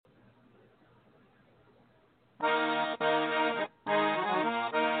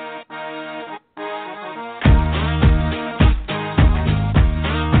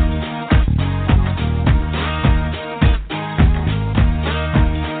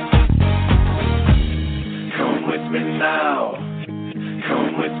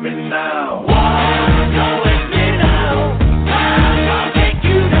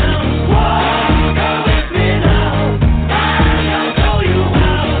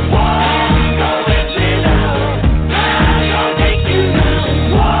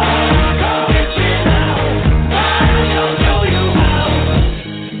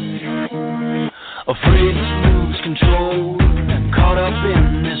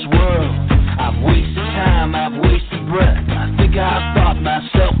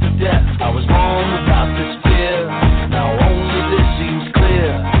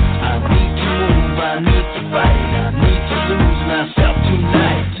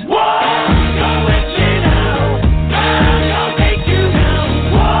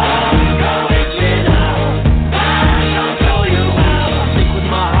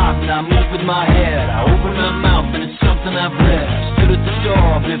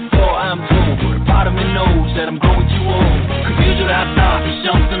that I'm going too old. Confused what I thought was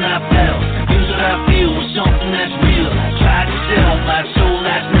something I felt. Confused what I feel was something that's real. I tried to sell my soul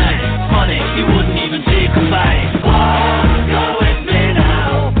last night. Funny, he wouldn't even take a bite. Walk, go with me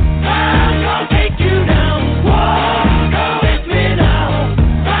now. I'm gonna take you down. Walk, go with me now.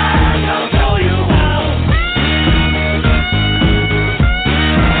 I'm gonna show you how.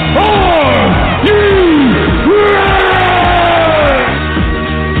 Are you ready?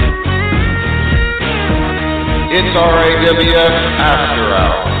 It's RAWF After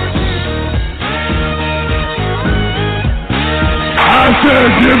Hours. I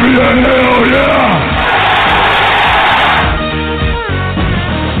said give me a hell yeah!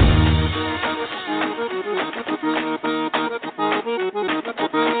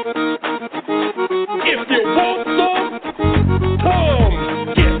 If you want some, come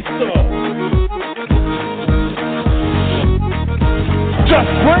get some.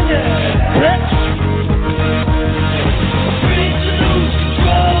 Just bring it, bitch! Free to lose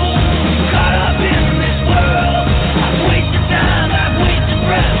control. Caught up in this world. I've wasted time, I've wasted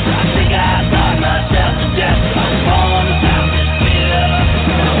breath. I think I thought myself to death. I'm falling without this fear.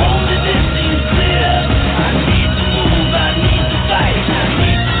 Only this seems clear. I need to move, I need to fight. I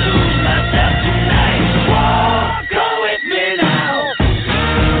need to lose myself tonight. Walk, go with me now.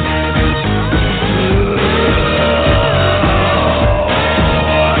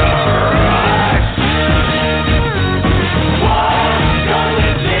 Walk, go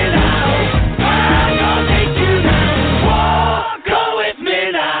with me now. I'm gonna take you down. Walk, go with me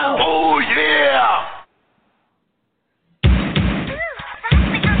now. Oh yeah!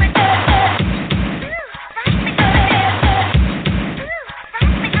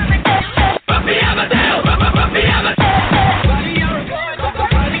 Buffy, I'm a down. Buffy, I'm a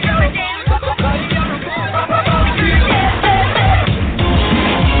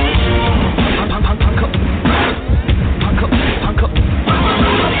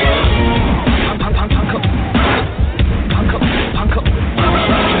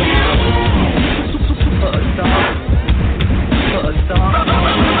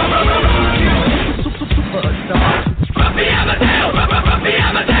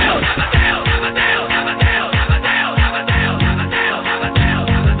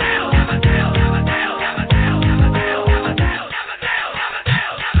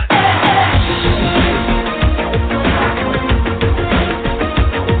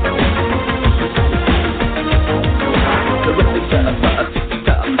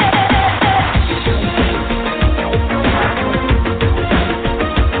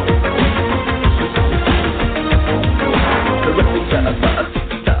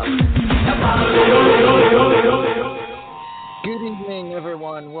Good evening,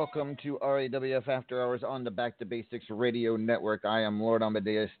 everyone. Welcome to RAWF After Hours on the Back to Basics Radio Network. I am Lord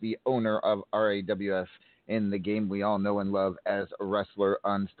Amadeus, the owner of RAWF, in the game we all know and love as Wrestler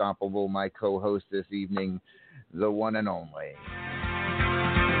Unstoppable. My co-host this evening, the one and only. I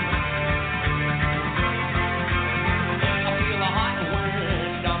feel a hot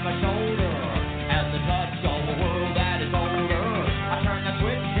wind on my shoulder as the touch of a world that is older. I turn the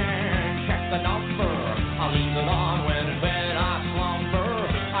switch and check the number. I leave it on when in bed I slumber.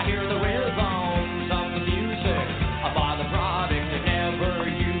 I hear the rhythms of the music. I buy the product and never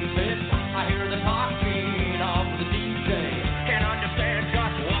use it. I hear the talking of the DJ. Can't understand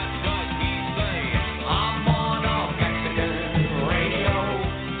just what does he say. I'm on a Mexican radio.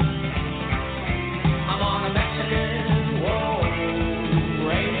 I'm on a Mexican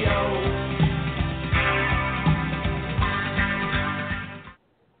radio.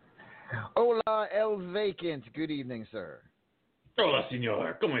 Hola, El Vacant. Good evening, sir. Hola,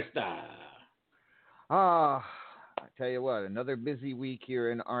 señor. ¿Cómo está? I tell you what, another busy week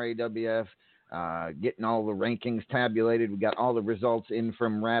here in RAWF, getting all the rankings tabulated. We got all the results in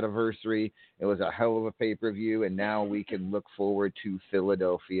from Radiversary. It was a hell of a pay-per-view, and now we can look forward to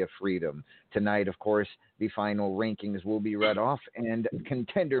Philadelphia Freedom. Tonight, of course, the final rankings will be read off, and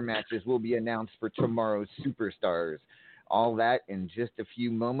contender matches will be announced for tomorrow's Superstars. All that in just a few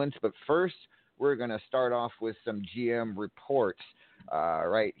moments, but first, we're going to start off with some GM reports.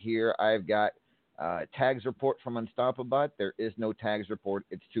 Right here, I've got tags report from Unstoppable. There is no tags report.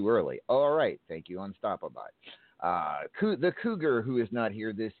 It's too early. All right. Thank you, Unstoppable. The Cougar, who is not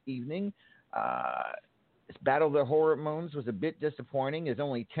here this evening, this Battle of the Hormones was a bit disappointing. There's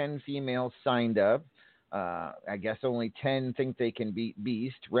only 10 females signed up. I guess only 10 think they can beat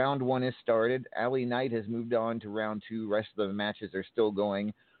Beast. Round 1 is started. Allie Knight has moved on to round 2. Rest of the matches are still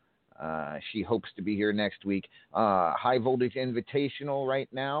going. She hopes to be here next week. High Voltage Invitational right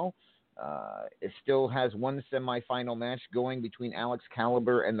now. It still has one semifinal match going between Alex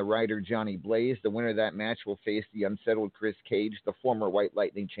Caliber and the Rider Johnny Blaze. The winner of that match will face the unsettled Chris Cage, the former White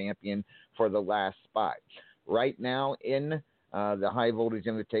Lightning champion, for the last spot. Right now in the High Voltage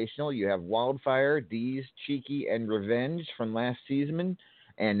Invitational, you have Wildfire, Deez, Cheeky, and Revenge from last season.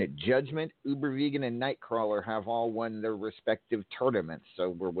 And Judgment, Uber Vegan, and Nightcrawler have all won their respective tournaments. So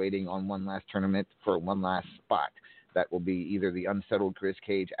we're waiting on one last tournament for one last spot. That will be either the unsettled Chris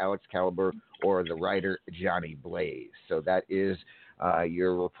Cage, Alex Caliber, or the Rider Johnny Blaze. So that is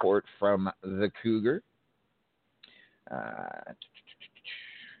your report from the Cougar.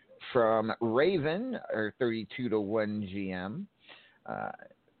 From Raven, or 32-1 GM.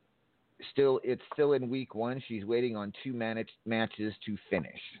 It's still in week one. She's waiting on two matches to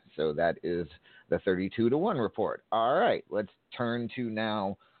finish. So that is the 32-1 report. All right, let's turn to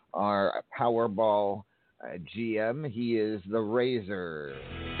now our Powerball GM. He is the Razor.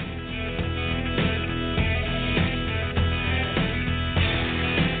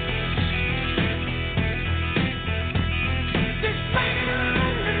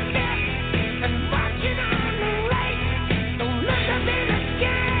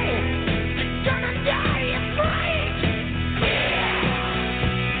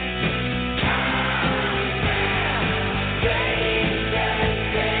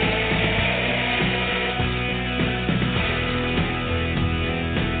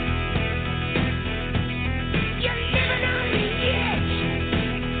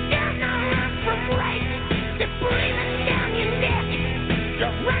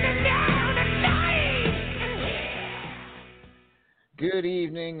 Good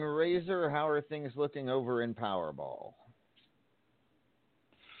evening, Razor. How are things looking over in Powerball?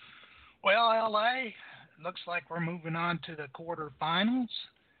 Well, LA, looks like we're moving on to the quarterfinals.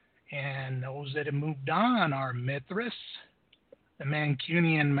 And those that have moved on are Mithras, the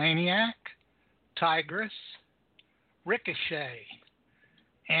Mancunian Maniac, Tigress, Ricochet.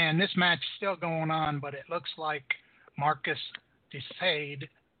 And this match is still going on, but it looks like Marcus Desade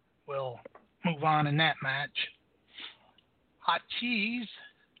will move on in that match. Hot Cheese,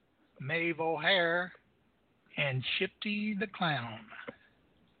 Maeve O'Hare, and Shifty the Clown.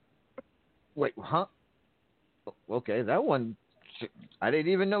 Wait, huh? Okay, that one, I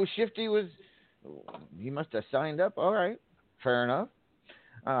didn't even know Shifty was, he must have signed up. All right, fair enough.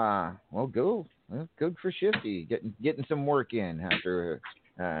 Well, good for Shifty, getting some work in after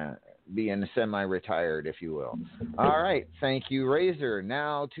being semi-retired, if you will. All right, thank you, Razor.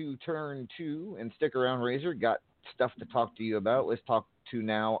 Now to turn two, and stick around, Razor, got stuff to talk to you about. Let's talk to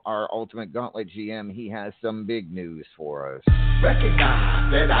now our Ultimate Gauntlet GM. He has some big news for us.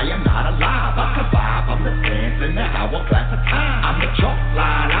 Recognize that I am not alive. I survive. I'm the sands in the hourglass of time. I'm the chalk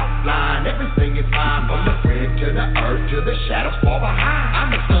line, outline. Everything is mine. From the grid to the earth to the shadows far behind. I'm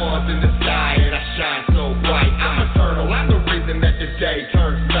the stars in the sky and I shine so bright. I'm eternal. I'm the reason that the day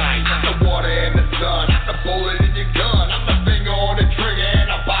turns night. I'm the water and the sun. I'm the bullet in your gun. I'm the finger on the trigger and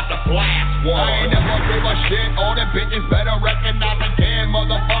I'm about to blast one. I ain't never give a shit. All the bitches better recognize again.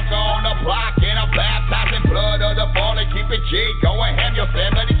 Motherfucker on the block and I'm baptizing blood of the fallen. Keep it G. Go and have your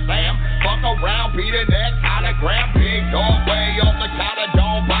family slam. Fuck around, be the next hologram. Big dog way off the collar.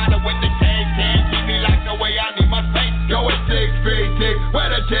 Don't bother with the cake. Can't keep me like the way I need my face. Going 6 feet deep where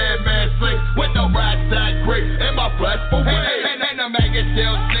the dead man sleeps. With the rats that creep in my flesh for and the maggot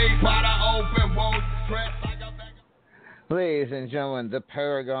still sleep. Potter open, won't stress like a bag of... Ladies and gentlemen, the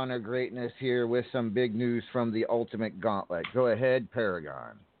Paragon of Greatness here with some big news from the Ultimate Gauntlet. Go ahead,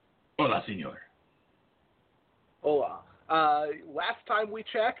 Paragon. Hola, senor. Hola. Last time we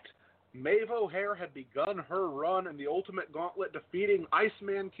checked, Maeve O'Hare had begun her run in the Ultimate Gauntlet, defeating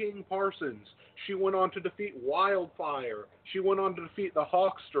Iceman King Parsons. She went on to defeat Wildfire. She went on to defeat the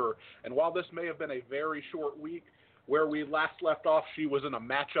Hawkster. And while this may have been a very short week, where we last left off, she was in a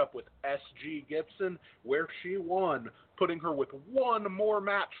matchup with S.G. Gibson, where she won, putting her with one more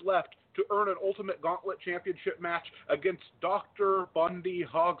match left to earn an Ultimate Gauntlet Championship match against Dr. Bundy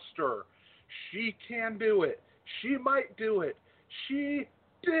Hogster. She can do it. She might do it. She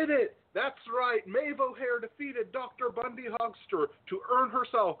did it. That's right. Maeve O'Hare defeated Dr. Bundy Hogster to earn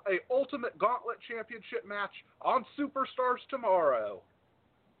herself a Ultimate Gauntlet Championship match on Superstars tomorrow.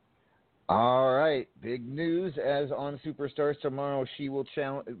 All right, big news. As on Superstars tomorrow, she will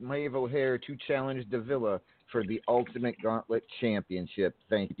challenge Maeve O'Hare to challenge Davila for the Ultimate Gauntlet Championship.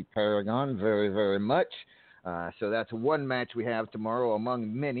 Thank you, Paragon, very, very much. So that's one match we have tomorrow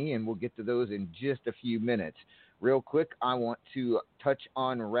among many, and we'll get to those in just a few minutes. Real quick, I want to touch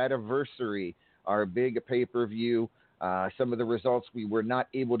on Radiversary, our big pay-per-view Some of the results we were not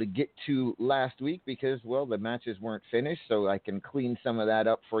able to get to last week because, well, the matches weren't finished, so I can clean some of that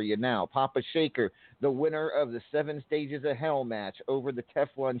up for you now. Papa Shaker, the winner of the 7 Stages of Hell match over the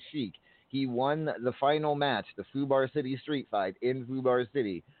Teflon Sheik. He won the final match, the Fubar City Street Fight in Fubar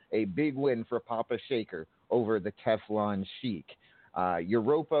City. A big win for Papa Shaker over the Teflon Sheik.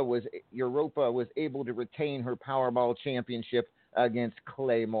 Europa was able to retain her Powerball championship against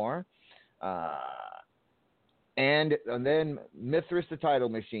Claymore. And then Mithras, the title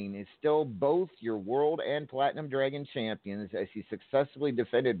machine, is still both your World and Platinum Dragon champions as he successfully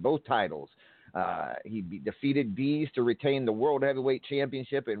defended both titles. He defeated Bees to retain the World Heavyweight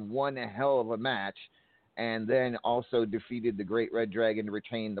Championship in one hell of a match, and then also defeated the Great Red Dragon to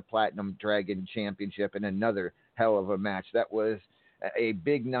retain the Platinum Dragon Championship in another hell of a match. That was a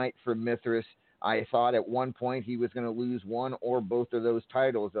big night for Mithras. I thought at one point he was going to lose one or both of those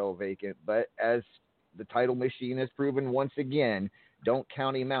titles, El Vacant, but as the title machine has proven once again, don't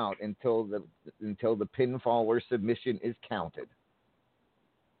count him out until the pinfall or submission is counted.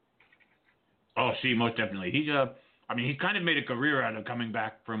 Oh, see, most definitely. He's he kind of made a career out of coming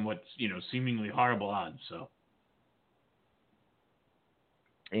back from what's, seemingly horrible odds, so.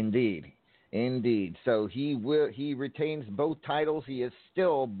 Indeed. So he retains both titles. He is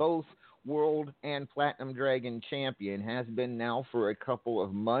still both World and Platinum Dragon champion, has been now for a couple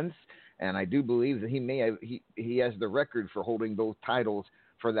of months, and I do believe that he has the record for holding both titles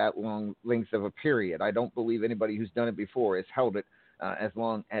for that long length of a period. I don't believe anybody who's done it before has held it as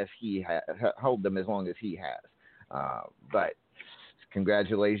long as he held them as long as he has. But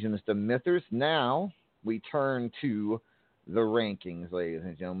congratulations to Mithras. Now we turn to the rankings, ladies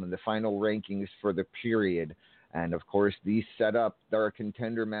and gentlemen, the final rankings for the period. And, of course, these set up our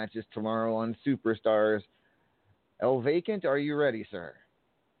contender matches tomorrow on Superstars. El Vacant, are you ready, sir?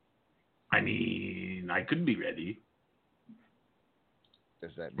 I could be ready.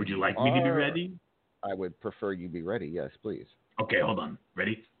 Does that Would you like me to be ready? I would prefer you be ready, yes, please. Okay, hold on.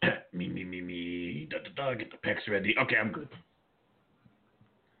 Ready? me. Da. Get the pecs ready. Okay, I'm good.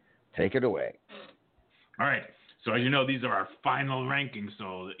 Take it away. All right. So as you know, these are our final rankings.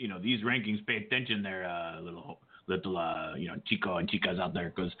 So these rankings, pay attention there, little Chico and chicas out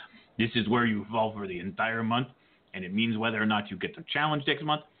there, because this is where you fall for the entire month, and it means whether or not you get the challenge next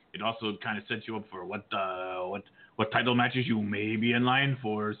month. It also kind of sets you up for what title matches you may be in line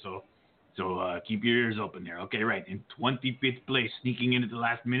for. So keep your ears open there. Okay, right. In 25th place, sneaking in at the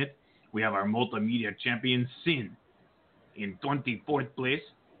last minute, we have our multimedia champion Sin. In 24th place,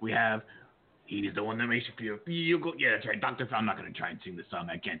 we have. He's the one that makes you feel good. Yeah, that's right. Dr. Phil, I'm not going to try and sing the song.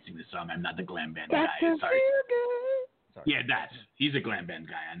 I can't sing the song. I'm not the glam band guy. Sorry. Yeah, he's a glam band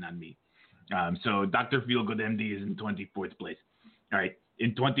guy, not me. So Dr. Feelgood MD is in 24th place. All right.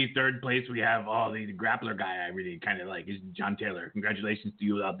 In 23rd place, we have the grappler guy I really kind of like. Is John Taylor. Congratulations to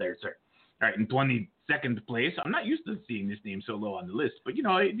you out there, sir. All right. In 22nd place, I'm not used to seeing this name so low on the list, but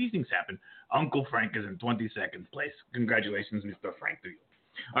these things happen. Uncle Frank is in 22nd place. Congratulations, Mr. Frank, to you.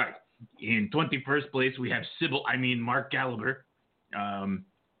 All right. In 21st place, we have Mark Gallagher.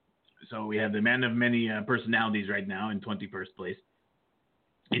 So we have the man of many personalities right now in 21st place.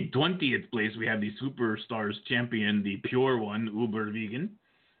 In 20th place, we have the Superstars champion, the pure one, Uber Vegan.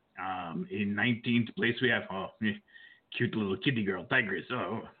 In 19th place, we have cute little kitty girl, Tigress.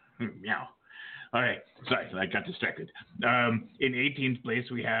 Oh, meow. All right. Sorry, I got distracted. In 18th place,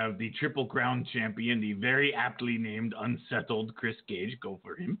 we have the Triple Crown champion, the very aptly named Unsettled Chris Gage. Go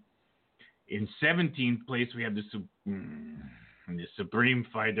for him. In 17th place, we have the Supreme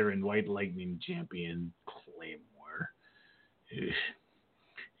Fighter and White Lightning champion, Claymore.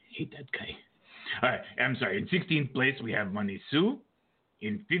 Hate that guy. All right, I'm sorry. In 16th place, we have Money Sue.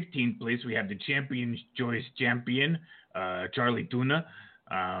 In 15th place, we have the Champions Choice champion, Charlie Tuna.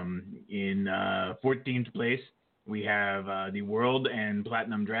 In 14th place, we have the World and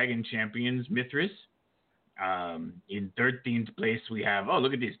Platinum Dragon champions, Mithras. In 13th place, we have,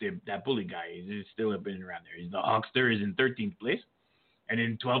 look at this, that bully guy. He's still up and around there. He's the Hawkster is in 13th place. And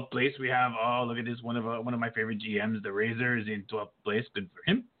in 12th place, we have, look at this, one of my favorite GMs, the Razor, is in 12th place. Good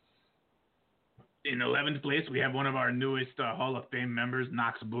for him. In 11th place, we have one of our newest Hall of Fame members,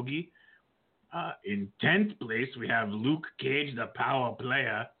 Knox Boogie. In 10th place, we have Luke Cage, the power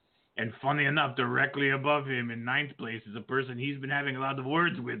player. And funny enough, directly above him in 9th place is a person he's been having a lot of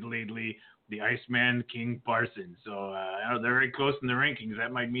words with lately, the Iceman King Parsons. So they're very close in the rankings.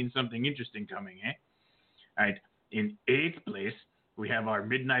 That might mean something interesting coming, eh? All right. In 8th place, we have our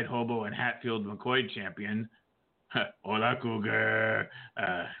Midnight Hobo and Hatfield McCoy champion, Hola Cougar.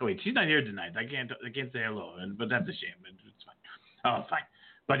 Wait, she's not here tonight. I can't say hello, but that's a shame. It's fine. Oh, fine.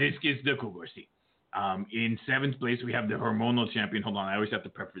 But it's the Cougar, see. In 7th place, we have the hormonal champion. Hold on, I always have to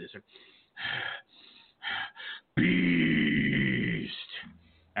prep for this. Beast.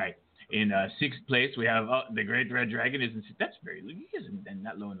 All right. In 6th place, we have the Great Red Dragon. That's very. He hasn't been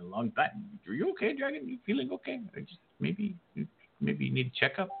that low in a long time. Are you okay, Dragon? You feeling okay? Or just maybe you need a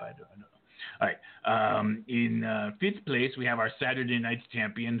checkup. I don't know. All right. In 5th place, we have our Saturday Night's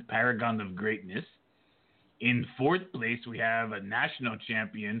champion, Paragon of Greatness. In 4th place, we have a national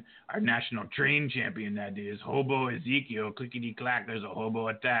champion, our national train champion, that is Hobo Ezekiel. Clickety clack, there's a hobo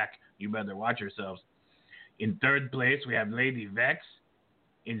attack. You better watch yourselves. In 3rd place, we have Lady Vex.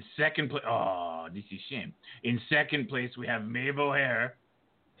 In 2nd place, oh, this is shame. In 2nd place, we have Maeve O'Hare.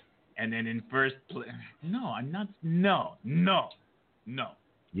 And then in 1st place, no, I'm not. No.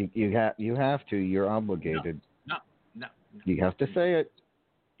 You have to. You're obligated. No. You have to say it.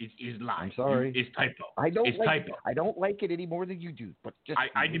 It's lie. I'm sorry. It's typo. Typo. I don't like it any more than you do. But just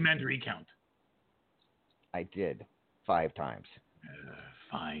I demand recount. I did 5 times.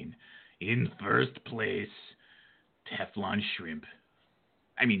 Fine. In 1st place, Teflon Shrimp.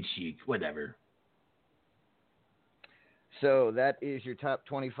 I mean, Sheik, whatever. So that is your top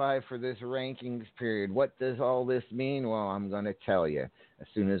 25 for this rankings period. What does all this mean? Well, I'm going to tell you as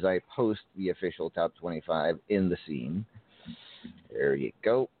soon as I post the official top 25 in the scene. There you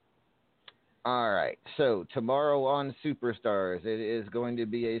go. All right. So tomorrow on Superstars, it is going to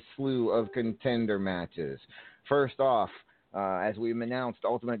be a slew of contender matches. First off, as we've announced,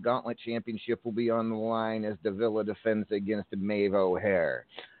 Ultimate Gauntlet Championship will be on the line as Davila defends against Maeve O'Hare.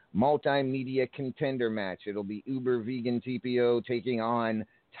 Multimedia contender match. It'll be Uber Vegan TPO taking on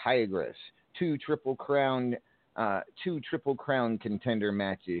Tigress. Two triple crown contender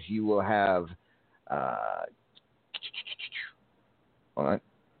matches. You will have hold on.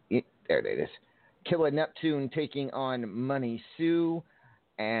 There it is. Killa Neptune taking on Money Sue,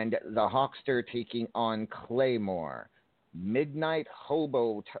 and the Hawkster taking on Claymore. Midnight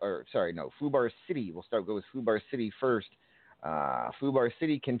Hobo, Fubar City. We'll go with Fubar City first. Fubar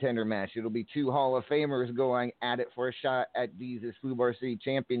City contender match. It'll be 2 Hall of Famers going at it for a shot at Deez's Fubar City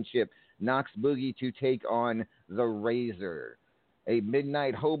Championship. Knox Boogie to take on the Razor. A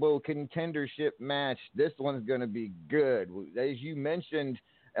Midnight Hobo contendership match. This one's going to be good. As you mentioned,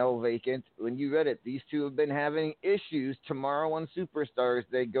 L Vacant, when you read it, these two have been having issues. Tomorrow on Superstars,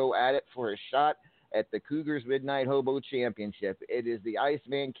 they go at it for a shot at the Cougars Midnight Hobo Championship. It is the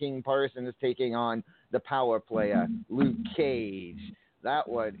Iceman King Parsons taking on the power player, Luke Cage. That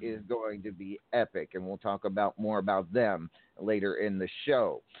one is going to be epic, and we'll talk more about them later in the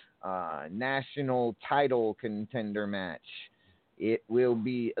show. National title contender match. It will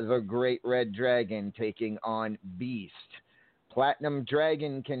be the Great Red Dragon taking on Beast. Platinum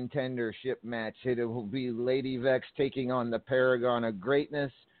Dragon contendership match. It will be Lady Vex taking on the Paragon of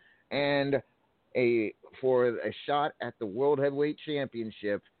Greatness. And for a shot at the World Heavyweight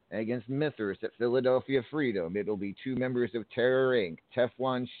Championship against Mithras at Philadelphia Freedom. It'll be 2 members of Terror Inc.,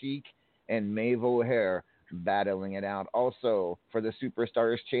 Teflon Sheik and Maeve O'Hare, battling it out. Also, for the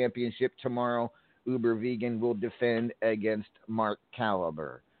Superstars Championship tomorrow, Uber Vegan will defend against Mark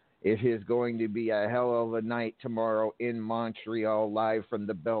Caliber. It is going to be a hell of a night tomorrow in Montreal, live from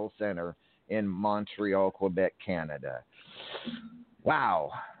the Bell Center in Montreal, Quebec, Canada.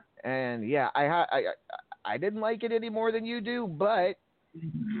 Wow. And yeah, I didn't like it any more than you do, but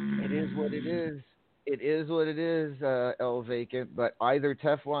it is what it is. It is what it is, L Vacant. But either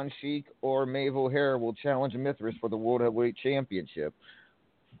Teflon Sheik or Maeve O'Hare will challenge Mithras for the World Heavyweight Championship.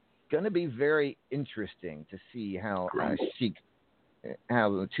 Going to be very interesting to see how how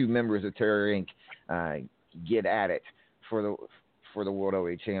the 2 members of Terror Inc. Get at it for the World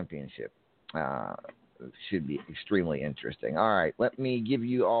Heavyweight Championship. Should be extremely interesting. All right, let me give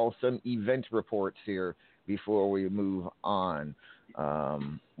you all some event reports here before we move on.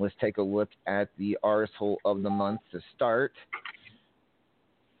 Let's take a look at the arsehole of the month to start.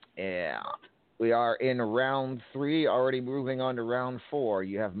 Yeah, we are in round 3, already moving on to round 4.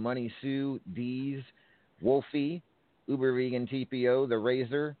 You have Money Sue, Deez, Wolfie, Uber Vegan TPO, the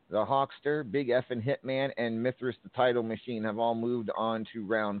Razor, the Hawkster, Big F and Hitman, and Mithras the Title Machine have all moved on to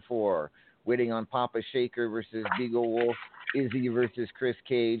round 4. Waiting on Papa Shaker versus Beagle Wolf, Izzy versus Chris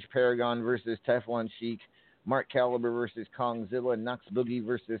Cage, Paragon versus Teflon Sheik, Mark Caliber versus Kongzilla, Knox Boogie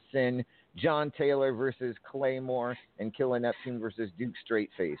versus Sin, John Taylor versus Claymore, and Killa Neptune versus Duke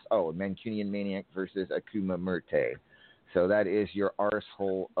Straightface. Oh, Mancunian Maniac versus Akuma Murte. So that is your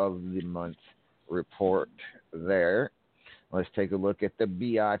arsehole of the month report there. Let's take a look at the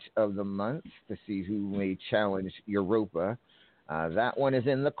biatch of the month to see who may challenge Europa. That one is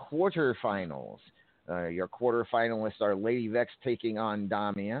in the quarterfinals. Your quarterfinalists are Lady Vex taking on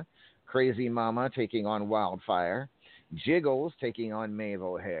Damia, Crazy Mama taking on Wildfire. Jiggles taking on Maeve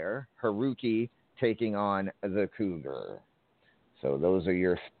O'Hare. Haruki taking on the Cougar. So those are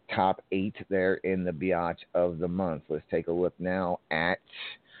your top 8 there in the biatch of the month. Let's take a look now at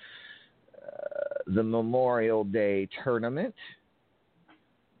the Memorial Day tournament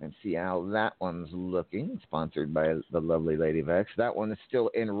and see how that one's looking. Sponsored by the lovely Lady Vex. That one is still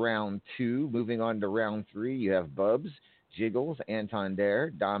in round 2. Moving on to round 3, you have Bubs, Jiggles, Anton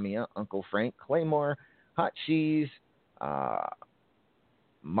Dare, Damia, Uncle Frank, Claymore, Hot Cheese,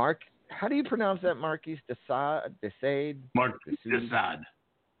 Mark. How do you pronounce that? Marquis Desade? Marquis Desade.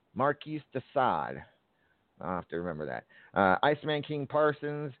 Marquis Desade. I'll have to remember that. Iceman King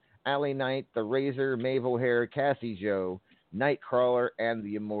Parsons, Allie Knight, The Razor, Maeve O'Hare, Cassie Joe, Nightcrawler, and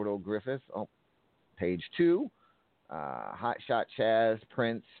the Immortal Griffith. Oh, page 2. Hot Shot Chaz,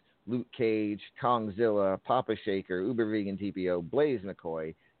 Prince, Luke Cage, Kongzilla, Papa Shaker, Uber Vegan TPO, Blaze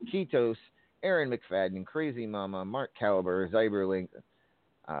McCoy, Ketos, Aaron McFadden, Crazy Mama, Mark Caliber, Zyberlink,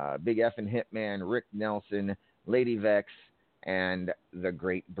 Big F and Hitman, Rick Nelson, Lady Vex, and the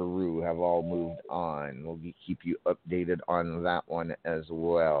Great Baru have all moved on. We'll keep you updated on that one as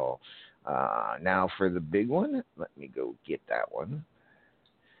well. Now for the big one, let me go get that one.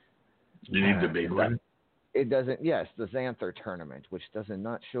 You need the big one? It doesn't, yes, the Xanther tournament, which does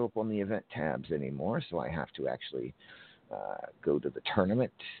not show up on the event tabs anymore, so I have to actually go to the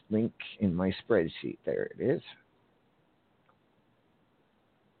tournament link in my spreadsheet. There it is.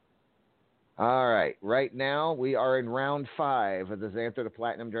 All right, right now we are in round 5 of the Xanther the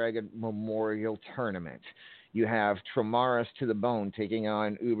Platinum Dragon Memorial Tournament. You have Tramaris to the Bone taking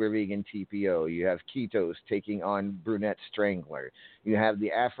on Uber Vegan TPO. You have Ketos taking on Brunette Strangler. You have the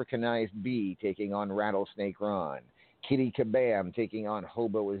Africanized Bee taking on Rattlesnake Ron. Kitty Kabam taking on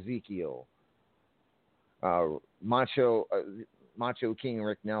Hobo Ezekiel. Macho King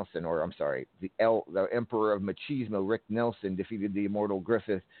Rick Nelson, or I'm sorry, the Emperor of Machismo Rick Nelson defeated the Immortal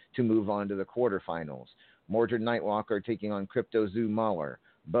Griffith to move on to the quarterfinals. Mordred Nightwalker taking on Crypto Zoo Mahler.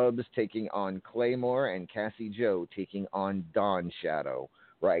 Bubs taking on Claymore, and Cassie Joe taking on Dawn Shadow.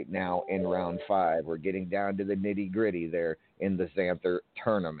 Right now in round 5, we're getting down to the nitty gritty there in the Xanther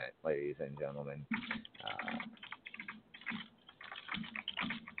tournament, ladies and gentlemen.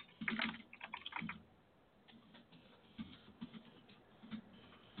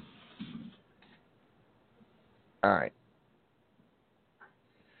 All right.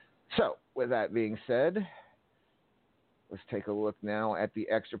 So, with that being said, let's take a look now at the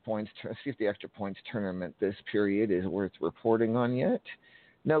extra points. See if the extra points tournament this period is worth reporting on yet.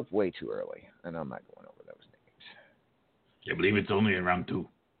 Nope, way too early, and I'm not going over those names. I believe it's only in round 2.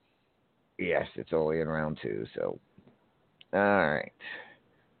 Yes, it's only in round 2. So, all right.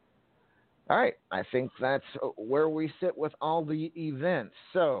 All right, I think that's where we sit with all the events.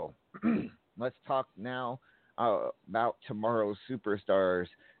 So, let's talk now about tomorrow's superstars,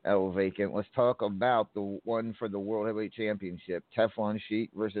 El Vacant. Let's talk about the one for the World Heavyweight Championship, Teflon Sheik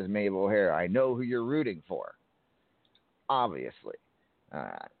versus Maeve O'Hare. I know who you're rooting for, obviously.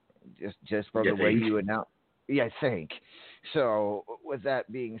 Just from the way you announce. Yeah, I think. So, with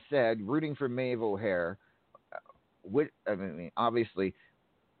that being said, rooting for Maeve O'Hare, obviously,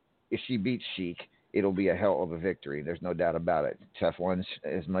 if she beats Sheik, it'll be a hell of a victory. There's no doubt about it. Teflon,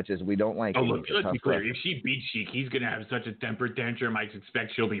 as much as we don't like it. Let's be clear. If she beats Sheik, he's going to have such a temper tantrum. I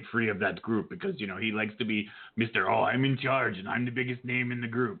expect she'll be free of that group because, he likes to be Mr. Oh, I'm in charge and I'm the biggest name in the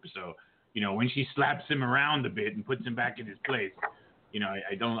group. So, when she slaps him around a bit and puts him back in his place,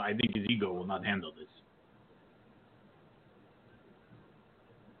 I think his ego will not handle this.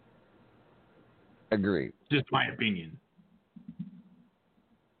 Agree. Just my opinion.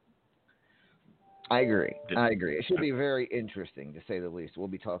 I agree. It should be very interesting, to say the least. We'll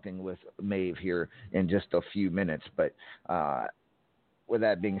be talking with Maeve here in just a few minutes. But with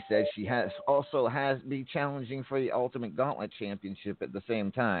that being said, she has be challenging for the Ultimate Gauntlet Championship at the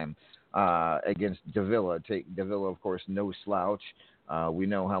same time against Davila. Davila, of course, no slouch. We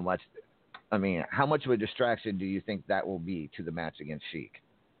know how much. How much of a distraction do you think that will be to the match against Sheik?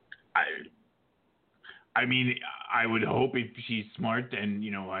 I would hope if she's smart and,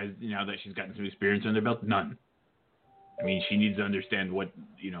 now that she's gotten some experience under her belt, none. She needs to understand what,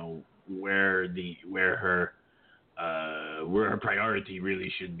 where her priority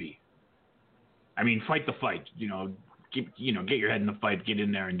really should be. Fight the fight, get your head in the fight, get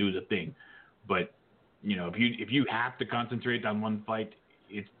in there and do the thing. But, if you have to concentrate on one fight,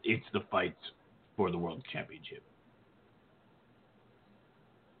 it's the fight for the World Championship.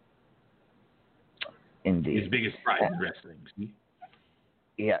 Indeed. His biggest pride in wrestling. See?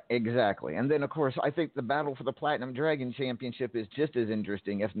 Yeah, exactly. And then, of course, I think the battle for the Platinum Dragon Championship is just as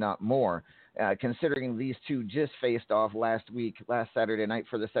interesting, if not more, considering these two just faced off last Saturday night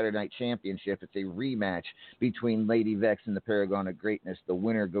for the Saturday Night Championship. It's a rematch between Lady Vex and the Paragon of Greatness. The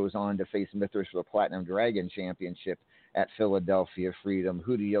winner goes on to face Mithras for the Platinum Dragon Championship at Philadelphia Freedom.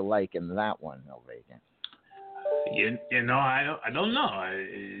 Who do you like in that one, Elvagan? You know, I don't know.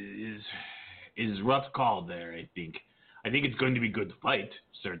 Is rough call there, I think. I think it's going to be a good fight,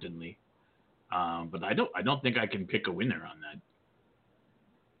 certainly. But I don't think I can pick a winner on that.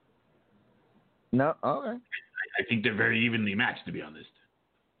 No, okay. I think they're very evenly matched, to be honest.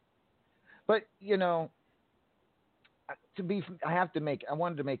 But, you know, I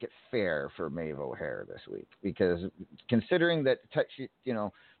wanted to make it fair for Maeve O'Hare this week, because considering that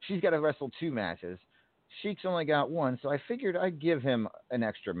she's got to wrestle 2 matches, Sheik's only got 1, so I figured I'd give him an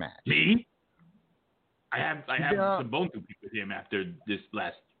extra match. Me? I have some bone to pick with him after this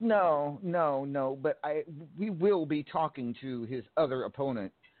last. No, but we will be talking to his other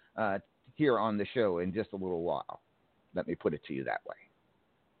opponent here on the show in just a little while. Let me put it to you that way.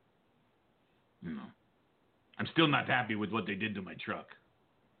 No. I'm still not happy with what they did to my truck.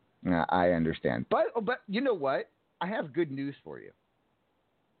 I understand, but you know what? I have good news for you.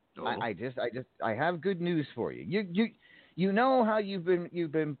 Oh. I have good news for you. You know how you've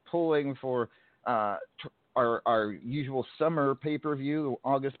been pulling for our usual summer pay-per-view,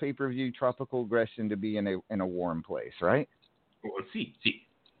 August pay-per-view, Tropical Aggression to be in a warm place, right? Well, see.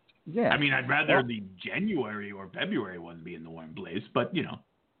 Yeah. I mean, I'd rather the January or February one be in the warm place, but you know.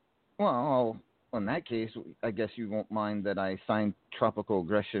 Well, in that case, I guess you won't mind that I signed Tropical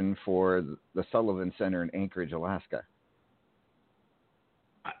Aggression for the Sullivan Center in Anchorage, Alaska.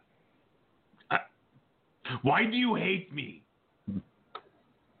 Why do you hate me?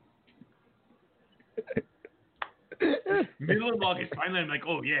 Middle of August, finally I'm like,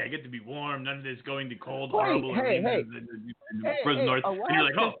 oh yeah, I get to be warm, none of this going to cold, horrible Hey, frozen north. Alaska. And you're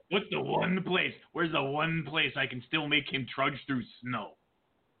like, oh, what's the one place? Where's the one place I can still make him trudge through snow?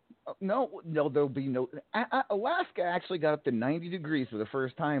 No, there'll be no. Alaska actually got up to 90 degrees for the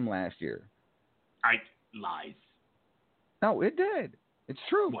first time last year. Lies. No, it did. It's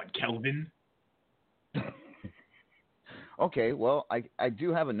true. What, Kelvin? Okay, well, I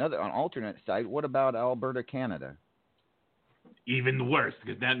do have an alternate site. What about Alberta, Canada? Even worse,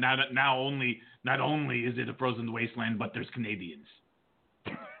 because not only is it a frozen wasteland, but there's Canadians.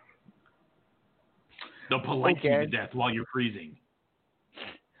 They'll polite you to death while you're freezing.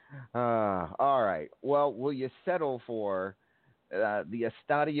 All right. Well, will you settle for the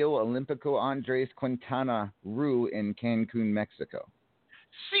Estadio Olímpico Andrés Quintana Roo in Cancun, Mexico?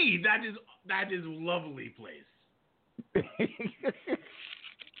 See, that is a lovely place.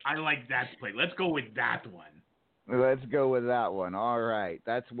 I like that place. Let's go with that one. Let's go with that one. All right.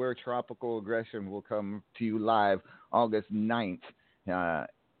 That's where Tropical Aggression will come to you live August 9th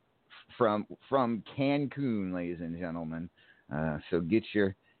from Cancun, ladies and gentlemen. So get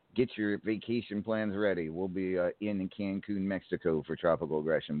your vacation plans ready. We'll be in Cancun, Mexico for Tropical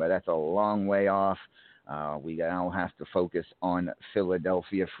Aggression, but that's a long way off. We now have to focus on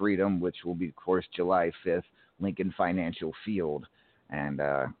Philadelphia Freedom, which will be, of course, July 5th, Lincoln Financial Field. And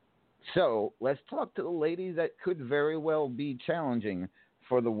so let's talk to the lady that could very well be challenging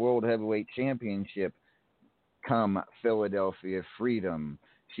for the World Heavyweight Championship come Philadelphia Freedom.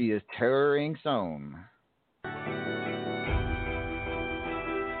 She is Terroring Sohn.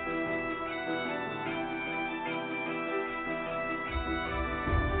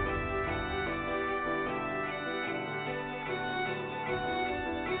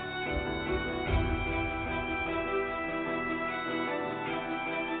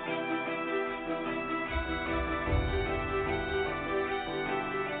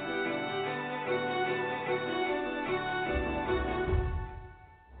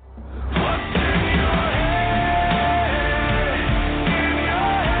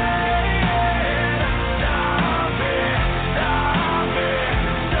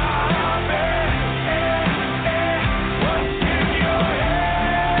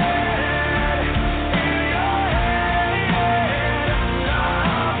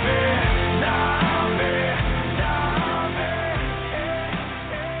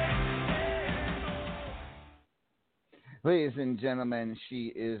 Ladies and gentlemen,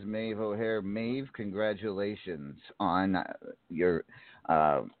 she is Maeve O'Hare. Maeve, congratulations on your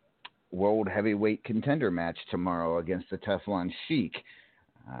World Heavyweight Contender match tomorrow against the Teflon Sheik.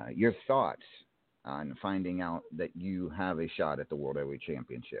 Your thoughts on finding out that you have a shot at the World Heavyweight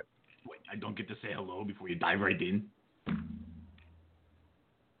Championship? Wait, I don't get to say hello before you dive right in?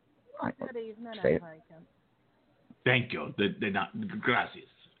 Good evening, Say it. American. Thank you. Gracias.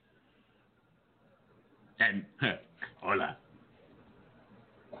 And hola.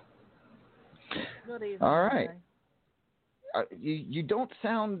 Good evening. All right. Jay. You don't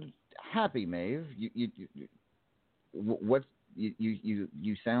sound happy, Maeve. You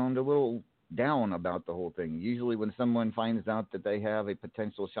sound a little down about the whole thing. Usually, when someone finds out that they have a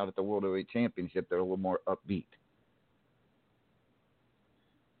potential shot at the World Heavyweight Championship, they're a little more upbeat.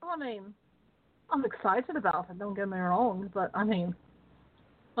 I mean, I'm excited about it, don't get me wrong, but I mean,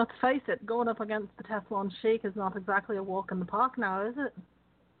 let's face it, going up against the Teflon Sheik is not exactly a walk in the park now, is it?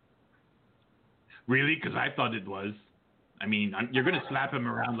 Really? Because I thought it was. I mean, you're going to slap him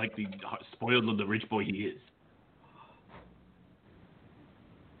around like the spoiled little rich boy he is.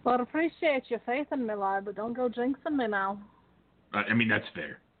 Well, I appreciate your faith in me, lad, but don't go jinxing me now. I mean, that's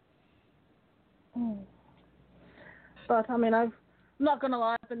fair. But, I mean, I'm not going to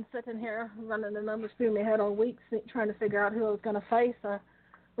lie, I've been sitting here running the numbers through my head all week trying to figure out who I was going to face. I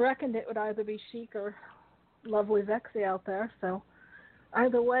reckoned it would either be Sheik or lovely Vexy out there, so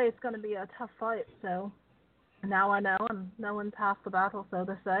either way, it's going to be a tough fight, so now I know, and no one's half the battle, so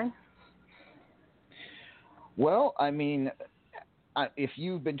to say. Well, I mean, if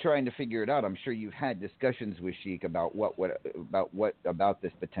you've been trying to figure it out, I'm sure you've had discussions with Sheik about about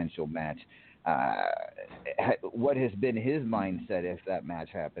this potential match. What has been his mindset if that match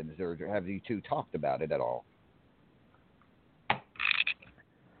happens, or have you two talked about it at all?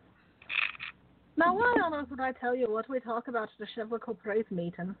 Now, why on earth would I tell you what we talk about at the Chevrolet Praise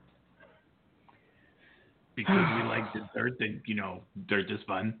meeting? Because we like the dirt, and dirt is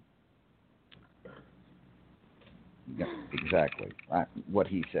fun. Yeah, exactly. What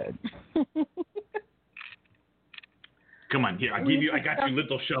he said. Come on, here, I got you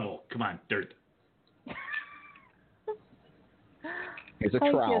little shovel. Come on, dirt. Here's a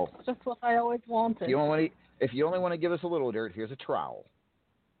Thank trowel. you. It's just what I always wanted. If you only want to give us a little dirt, here's a trowel.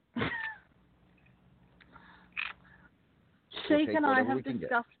 Sheik and I have we can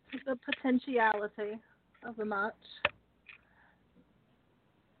discussed the potentiality of the match.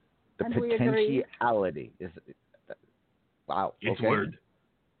 The and we agreed. potentiality is. Wow. It's okay. word.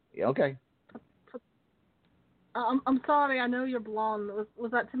 Okay. I'm sorry, I know you're blonde.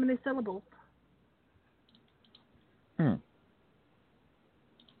 Was that too many syllables?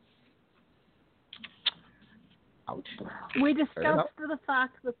 Ouch. We discussed the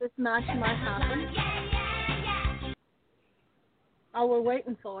fact that this match might happen. Oh, we're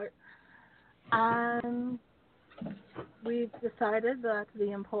waiting for it. And we've decided that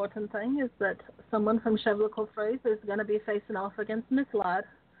the important thing is that someone from Chevrolet Phrase is going to be facing off against Mithras.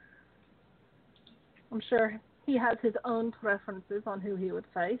 I'm sure he has his own preferences on who he would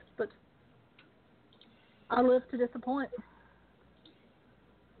face, but I live to disappoint.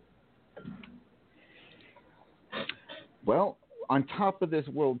 Well, on top of this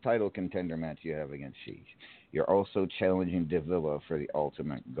world title contender match you have against Sheik, you're also challenging Davila for the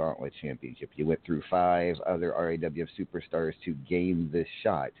Ultimate Gauntlet Championship. You went through 5 other RAWF superstars to gain this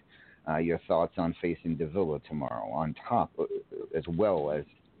shot. Your thoughts on facing Davila tomorrow, on top, as well as,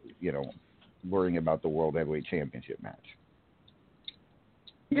 worrying about the World Heavyweight Championship match?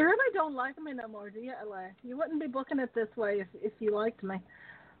 You really don't like me no more, do you, LA? You wouldn't be booking it this way if you liked me.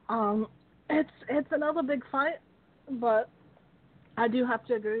 It's another big fight, but I do have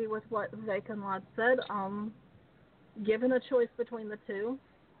to agree with what Vake and Lod said. Given a choice between the two,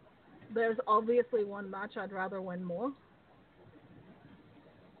 there's obviously one match I'd rather win more.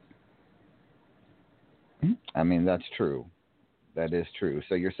 I mean, that's true. That is true.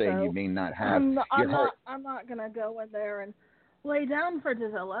 So you're saying you may not have I'm not gonna go in there and lay down for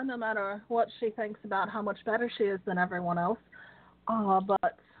Davila, no matter what she thinks about how much better she is than everyone else.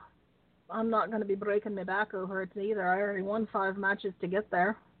 But I'm not going to be breaking my back over it either. I already won 5 matches to get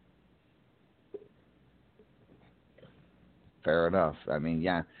there. Fair enough. I mean,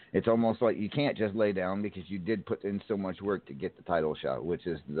 yeah, it's almost like you can't just lay down because you did put in so much work to get the title shot, which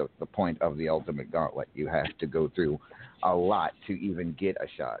is the point of the Ultimate Gauntlet. You have to go through a lot to even get a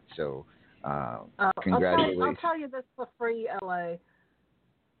shot. So, congratulations. I'll tell you this for free, LA.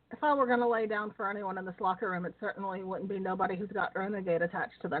 If I were going to lay down for anyone in this locker room, it certainly wouldn't be nobody who's got Renegade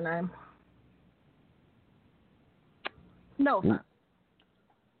attached to their name. No offense.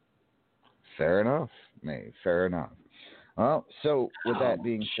 Fair enough, May. Fair enough. Well, so with that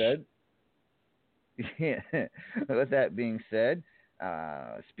being said,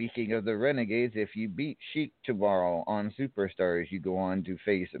 speaking of the Renegades, if you beat Sheik tomorrow on Superstars, you go on to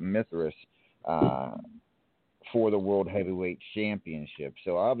face Mithras for the World Heavyweight Championship.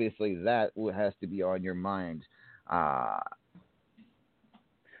 So obviously that has to be on your mind.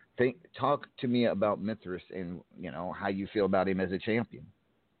 Talk to me about Mithras and how you feel about him as a champion.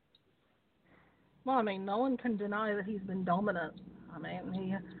 Well, I mean, no one can deny that he's been dominant. I mean,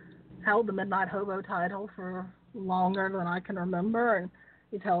 he held the Midnight Hobo title for longer than I can remember, and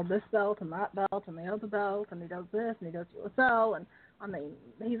he's held this belt and that belt and the other belt, and he does this and he does USL, and I mean,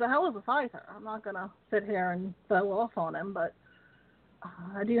 he's a hell of a fighter. I'm not going to sit here and throw off on him, but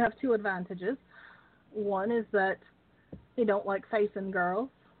I do have two advantages. One is that he don't like facing girls.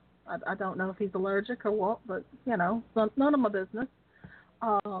 I don't know if he's allergic or what, but, none of my business.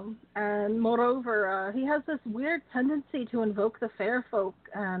 And moreover, he has this weird tendency to invoke the fair folk,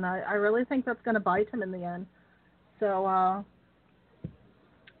 and I really think that's going to bite him in the end. So,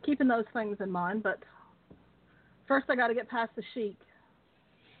 keeping those things in mind, but first I got to get past the Sheik.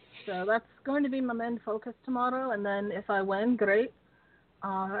 So that's going to be my main focus tomorrow, and then if I win, great.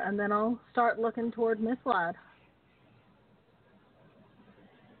 And then I'll start looking toward Miss Lad.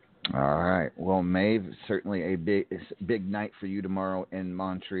 All right. Well, Maeve, certainly a big night for you tomorrow in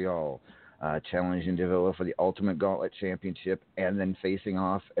Montreal, challenging Davila for the Ultimate Gauntlet Championship, and then facing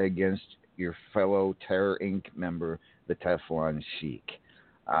off against your fellow Terror Inc. member, the Teflon Sheik.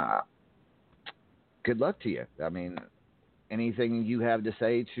 Good luck to you. I mean, anything you have to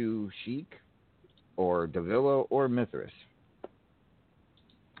say to Sheik or Davila or Mithras?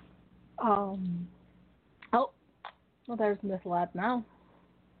 Well, there's Miss Lad now.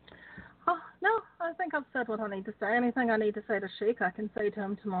 No, I think I've said what I need to say. Anything I need to say to Sheik, I can say to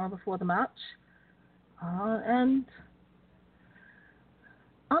him tomorrow before the match. And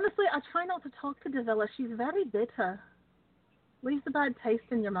honestly, I try not to talk to Davila. She's very bitter. Leaves a bad taste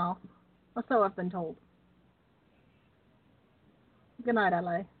in your mouth. Or so I've been told. Good night,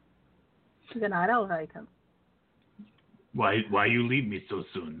 LA. Good night, El Vacant. Why you leave me so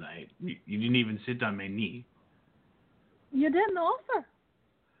soon? You didn't even sit on my knee. You didn't offer.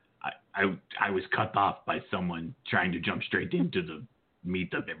 I was cut off by someone trying to jump straight into the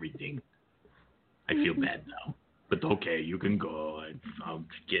meat of everything. I feel bad now. But okay, you can go. I'll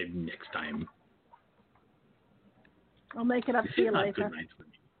get next time. I'll make it up to you later. Good night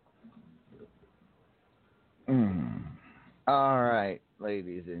for me. All right,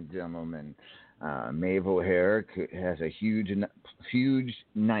 ladies and gentlemen. Maeve O'Hare has a huge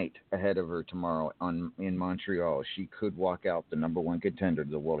night ahead of her tomorrow in Montreal. She could walk out the number one contender to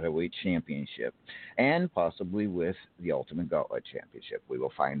the World Heavyweight Championship and possibly with the Ultimate Gauntlet Championship. We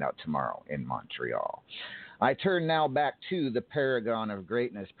will find out tomorrow in Montreal. I turn now back to the Paragon of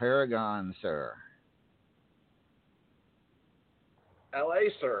Greatness. Paragon, sir.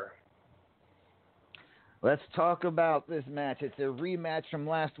 LA, sir. Let's talk about this match. It's a rematch from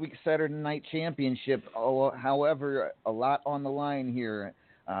last week's Saturday Night Championship. However, a lot on the line here.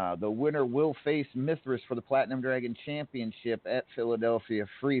 The winner will face Mithras for the Platinum Dragon Championship at Philadelphia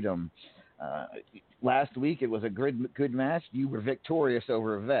Freedom. Last week, it was a good match. You were victorious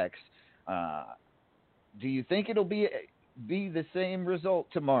over Vex. Do you think it'll be the same result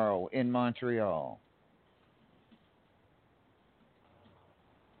tomorrow in Montreal?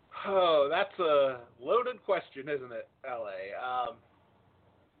 Oh, that's a loaded question, isn't it, LA?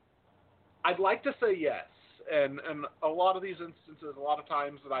 I'd like to say yes. And a lot of these instances, a lot of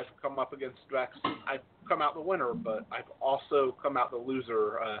times that I've come up against Vex, I've come out the winner, but I've also come out the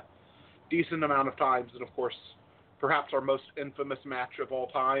loser a decent amount of times. And, of course, perhaps our most infamous match of all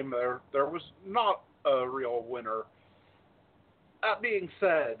time, there was not a real winner. That being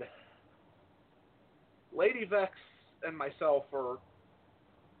said, Lady Vex and myself are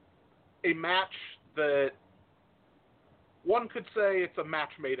a match that one could say it's a match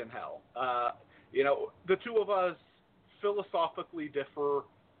made in hell. The two of us philosophically differ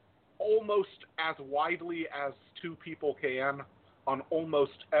almost as widely as two people can on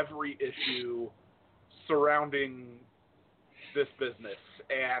almost every issue surrounding this business.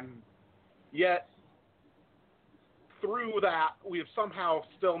 And yet, through that, we have somehow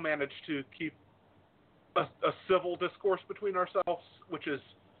still managed to keep a civil discourse between ourselves, which is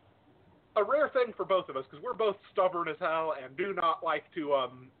a rare thing for both of us, because we're both stubborn as hell and do not like to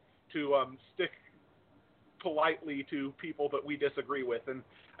stick politely to people that we disagree with. And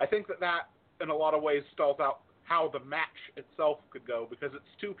I think that in a lot of ways spells out how the match itself could go, because it's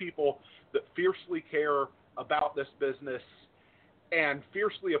two people that fiercely care about this business and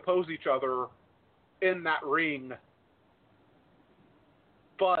fiercely oppose each other in that ring,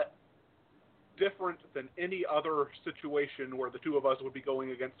 but different than any other situation where the two of us would be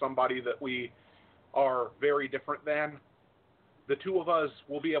going against somebody that we are very different than. The two of us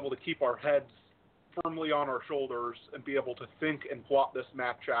will be able to keep our heads firmly on our shoulders and be able to think and plot this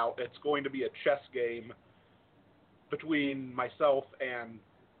match out. It's going to be a chess game between myself and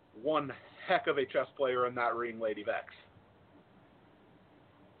one heck of a chess player in that ring, Lady Vex.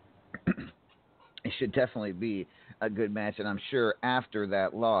 It should definitely be a good match, and I'm sure after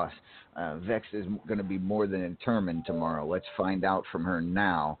that loss, Vex is going to be more than determined tomorrow. Let's find out from her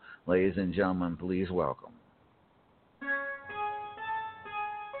now. Ladies and gentlemen, please welcome.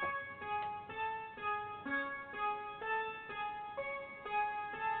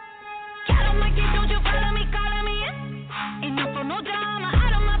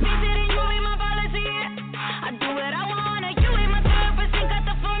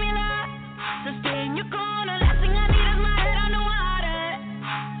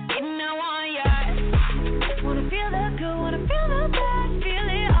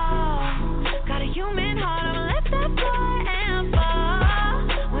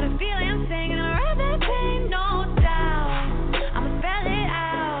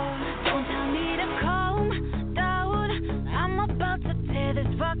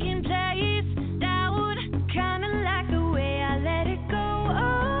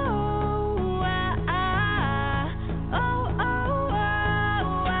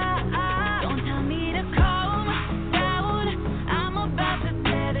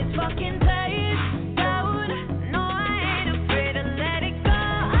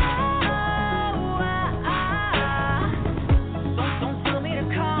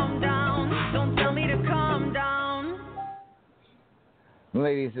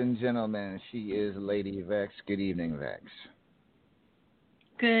 Ladies and gentlemen, she is Lady Vex. Good evening, Vex.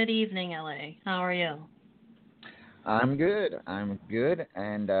 Good evening, LA. How are you? I'm good.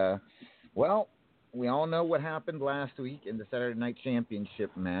 And, well, we all know what happened last week in the Saturday Night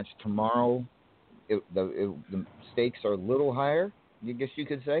Championship match. Tomorrow, the stakes are a little higher, I guess you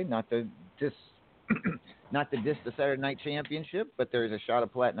could say. Not to diss the Saturday Night Championship, but there's a shot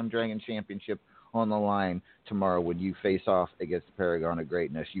of Platinum Dragon Championship on the line tomorrow when you face off against the Paragon of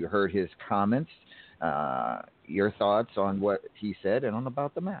Greatness. You heard his comments, your thoughts on what he said and on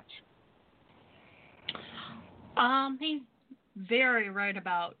about the match. He's very right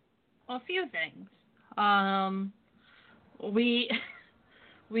about a few things. We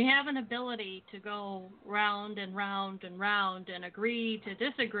have an ability to go round and round and round and agree to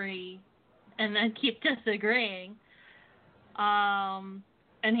disagree and then keep disagreeing.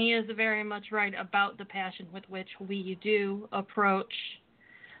 And he is very much right about the passion with which we do approach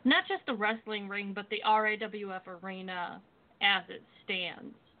not just the wrestling ring, but the RAWF arena as it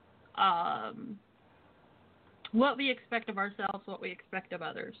stands. What we expect of ourselves, what we expect of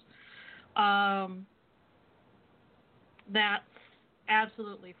others. That's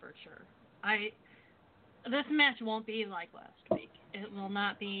absolutely for sure. This match won't be like last week. It will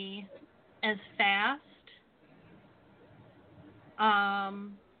not be as fast.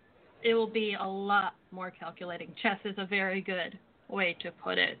 It will be a lot more calculating. Chess is a very good way to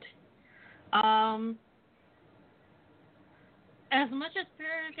put it. As much as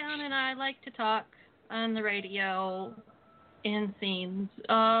Paragon and I like to talk on the radio in scenes,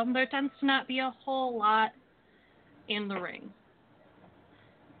 there tends to not be a whole lot in the ring.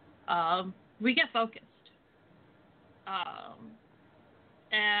 We get focused.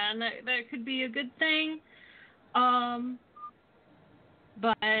 And that could be a good thing.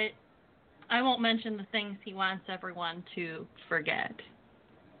 But I won't mention the things he wants everyone to forget.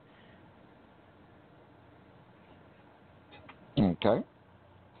 Okay.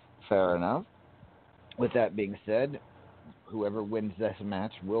 Fair enough. With that being said, whoever wins this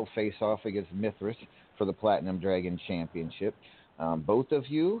match will face off against Mithras for the Platinum Dragon Championship. Both of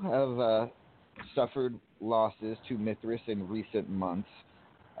you have suffered losses to Mithras in recent months.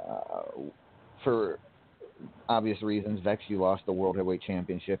 For obvious reasons, Vex, you lost the World Heavyweight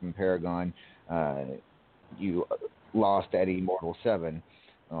Championship, in Paragon, you lost at Immortal 7,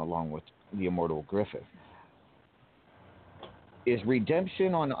 along with the Immortal Griffith. Is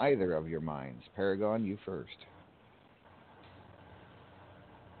redemption on either of your minds? Paragon, you first.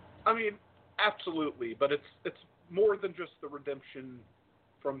 I mean, absolutely, but it's more than just the redemption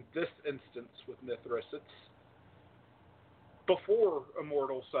from this instance with Mithras. It's before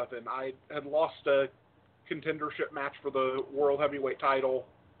Immortal 7, I had lost a contendership match for the World Heavyweight title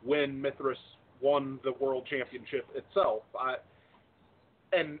when Mithras won the World Championship itself.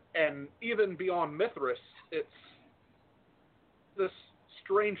 And even beyond Mithras, it's this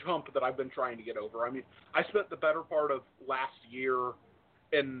strange hump that I've been trying to get over. I mean, I spent the better part of last year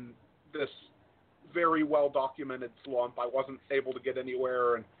in this very well-documented slump. I wasn't able to get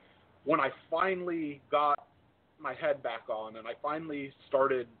anywhere, and when I finally got my head back on and I finally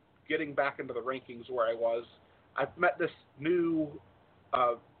started getting back into the rankings where I was, I've met this new,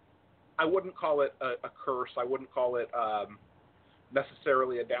 I wouldn't call it a curse, I wouldn't call it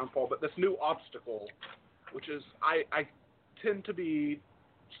necessarily a downfall, but this new obstacle, which is I tend to be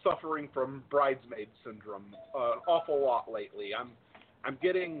suffering from bridesmaid syndrome an awful lot lately. I'm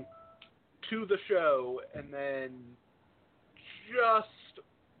getting to the show and then just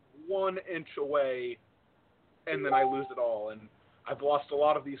 1 inch away, and then I lose it all. And I've lost a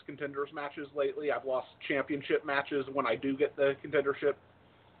lot of these contenders matches lately. I've lost championship matches when I do get the contendership,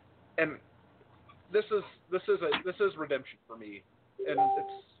 and this is redemption for me, and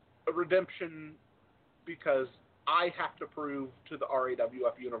it's a redemption because I have to prove to the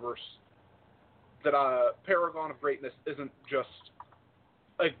RAWF universe that Paragon of Greatness isn't just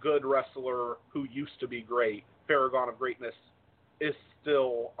a good wrestler who used to be great. Paragon of Greatness is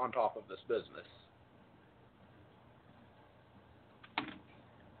still on top of this business.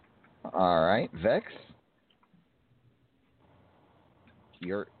 All right, Vex.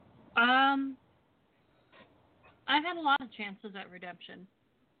 I've had a lot of chances at redemption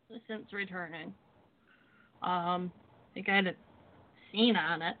since returning. I think I had a scene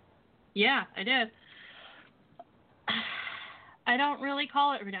on it. Yeah, I did. I don't really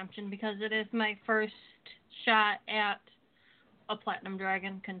call it redemption because it is my first shot at a Platinum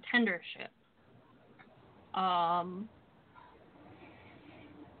Dragon contendership.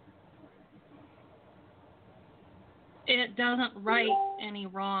 It doesn't right any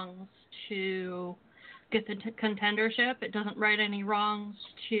wrongs to get the contendership. It doesn't right any wrongs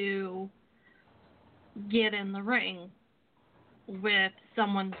to get in the ring with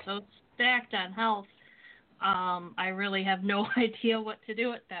someone so stacked on health. I really have no idea what to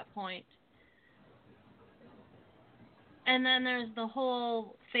do at that point. And then there's the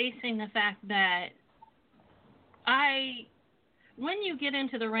whole facing the fact that when you get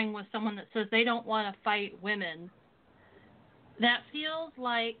into the ring with someone that says they don't want to fight women, that feels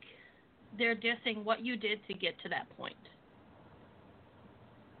like they're dissing what you did to get to that point.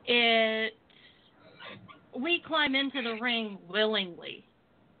 We climb into the ring willingly.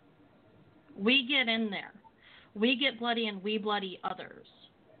 We get in there. We get bloody and we bloody others.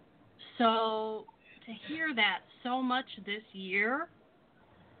 So to hear that so much this year,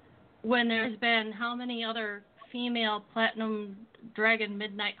 when there's been how many other female Platinum Dragon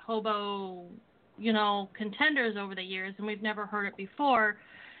Midnight Hobo, contenders over the years, and we've never heard it before,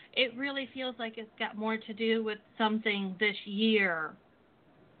 it really feels like it's got more to do with something this year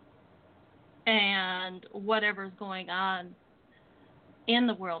and whatever's going on in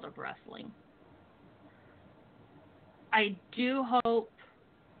the world of wrestling. I do hope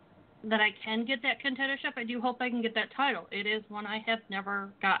that I can get that contendership. I do hope I can get that title. It is one I have never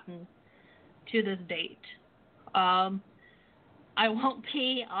gotten to this date. I won't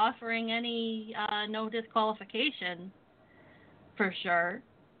be offering any no disqualification for sure.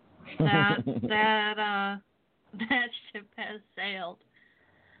 That ship has sailed.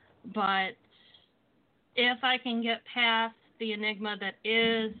 But if I can get past the enigma that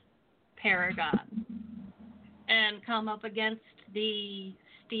is Paragon and come up against the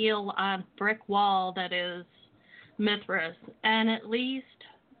steel on brick wall that is Mithras and at least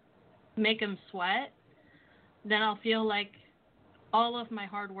make him sweat, then I'll feel like all of my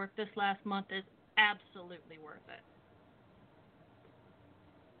hard work this last month is absolutely worth it.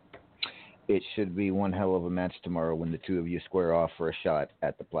 It should be one hell of a match tomorrow when the two of you square off for a shot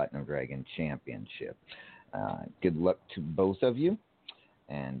at the Platinum Dragon Championship. Good luck to both of you,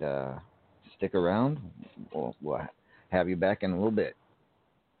 and stick around. We'll have you back in a little bit.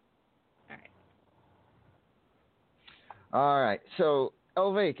 All right. So,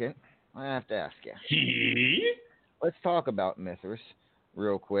 El Vacant, I have to ask you. Let's talk about Mithras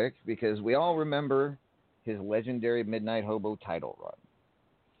real quick, because we all remember his legendary Midnight Hobo title run.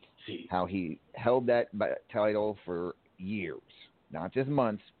 How he held that title for years, not just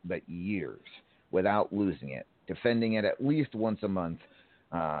months, but years, without losing it, defending it at least once a month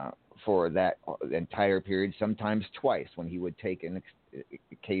for that entire period, sometimes twice when he would take an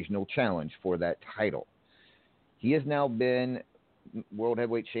occasional challenge for that title. He has now been World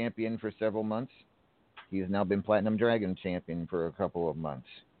Heavyweight Champion for several months. He has now been Platinum Dragon Champion for a couple of months.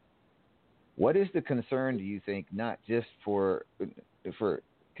 What is the concern, do you think, not just for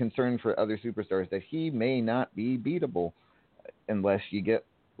concern for other superstars, that he may not be beatable unless you get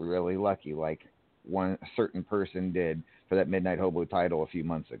really lucky, like one certain person did for that Midnight Hobo title a few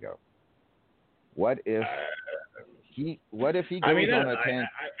months ago? What if he goes on a tangent?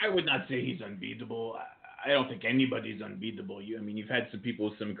 I would not say he's unbeatable. I don't think anybody's unbeatable. You've had some people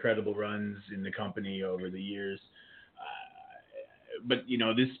with some incredible runs in the company over the years. But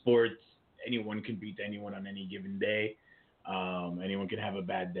this sport, anyone can beat anyone on any given day. Anyone can have a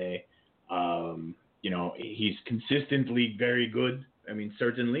bad day. he's consistently very good. I mean,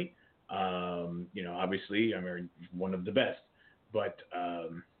 certainly, obviously, one of the best. But,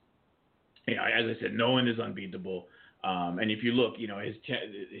 as I said, no one is unbeatable. And if you look,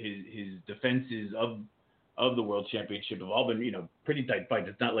 his defenses of the World Championship have all been, pretty tight fights.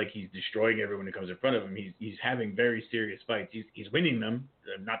 It's not like he's destroying everyone who comes in front of him. He's having very serious fights. He's winning them.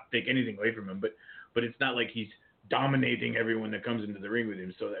 Not to take anything away from him, but it's not like he's dominating everyone that comes into the ring with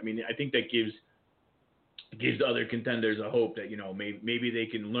him. So I think that gives the other contenders a hope that maybe they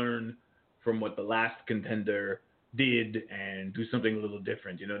can learn from what the last contender did and do something a little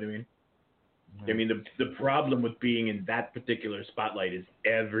different. You know what I mean? I mean, the problem with being in that particular spotlight is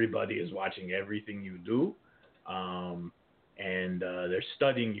everybody is watching everything you do, and they're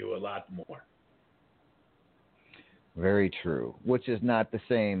studying you a lot more. Very true, which is not the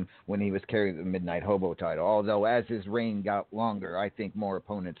same when he was carrying the Midnight Hobo title. Although as his reign got longer, I think more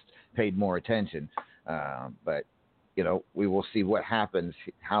opponents paid more attention. But, we will see what happens,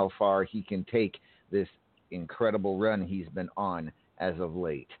 how far he can take this incredible run he's been on as of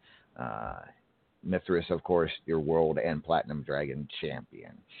late. Mithras, of course, your World and Platinum Dragon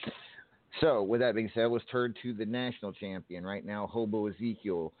champion. So, with that being said, let's turn to the national champion. Right now, Hobo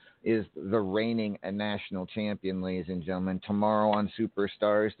Ezekiel is the reigning national champion, ladies and gentlemen. Tomorrow on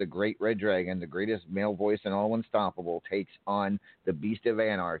Superstars, the Great Red Dragon, the greatest male voice in all Unstoppable, takes on the Beast of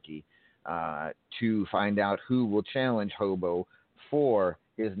Anarchy to find out who will challenge Hobo for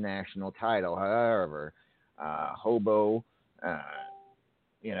his national title. However, Hobo,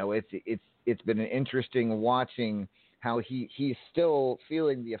 it's been an interesting watching how he's still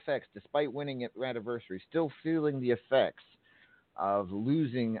feeling the effects, despite winning at Radiversary, still feeling the effects of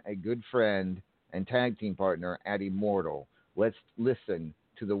losing a good friend and tag team partner at Immortal. Let's listen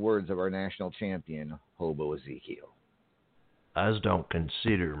to the words of our national champion, Hobo Ezekiel. I don't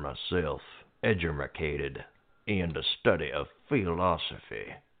consider myself educated in the study of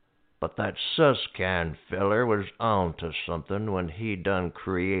philosophy, but that Suscan feller was on to something when he done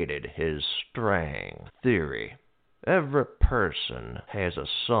created his string theory. Every person has a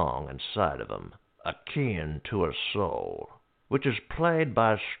song inside of him, akin to a soul, which is played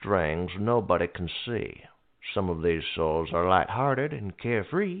by strings nobody can see. Some of these souls are light-hearted and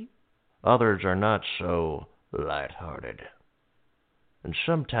carefree. Others are not so light-hearted. And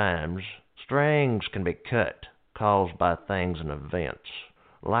sometimes strings can be cut, caused by things and events,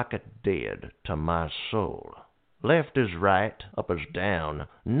 like it did to my soul. Left is right, up is down.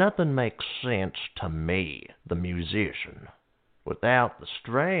 Nothing makes sense to me, the musician. Without the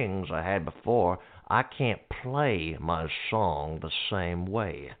strings I had before, I can't play my song the same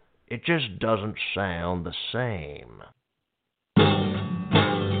way. It just doesn't sound the same.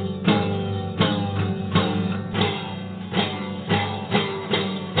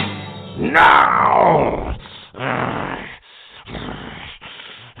 Now!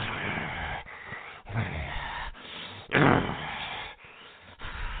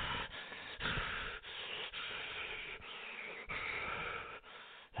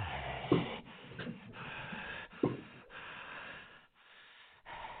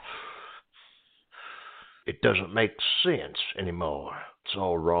 It doesn't make sense anymore. It's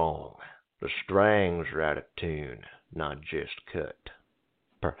all wrong. The strings are out of tune, not just cut.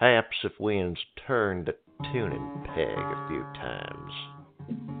 Perhaps if we turned the tuning peg a few times,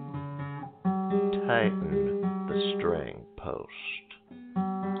 tighten the string post,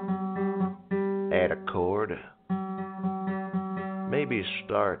 add a chord, maybe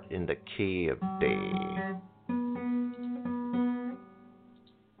start in the key of D.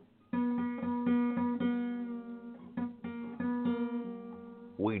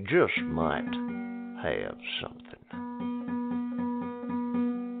 We just might have something.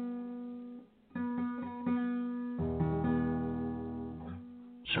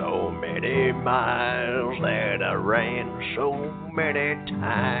 So many miles that I ran, so many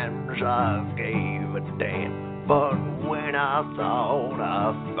times I gave a damn. But when I thought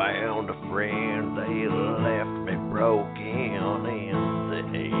I found a friend, they left me broken in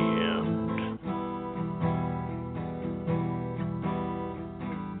the end.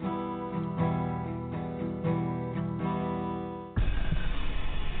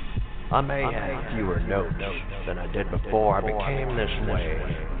 I may have fewer notes than I did before I became this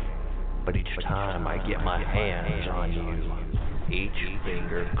way, but each time I get my hands on you, each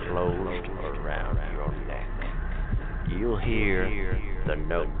finger closed around your neck, you'll hear the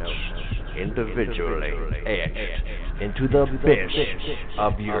notes individually etched into the abyss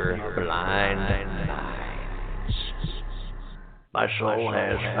of your blind minds. My soul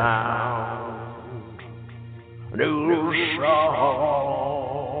has found a new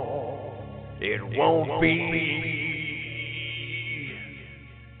song. It it won't be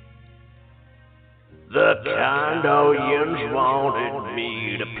the kind audience wanted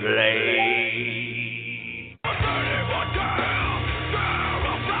me to play.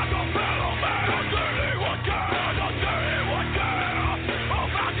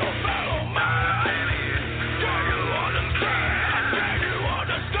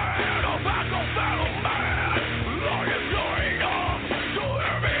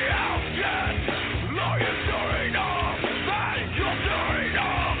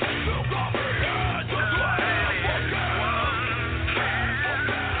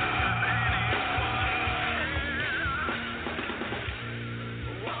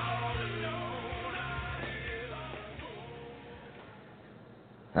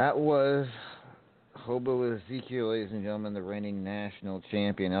 That was Hobo Ezekiel, ladies and gentlemen, the reigning national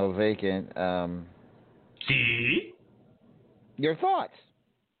champion. El Vacant. See? Your thoughts?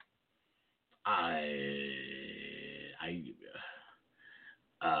 I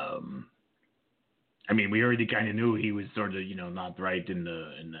mean, we already kind of knew he was sort of, not right in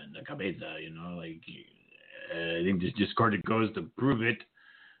the cabeza, I think this Discord goes to prove it.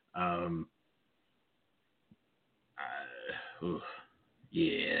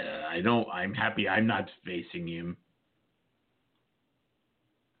 Yeah, I'm happy I'm not facing him.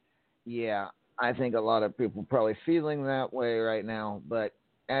 Yeah, I think a lot of people probably feeling that way right now, but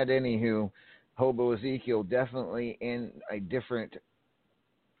at anywho, Hobo Ezekiel definitely in a different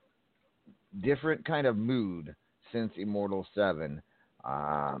kind of mood since Immortal 7.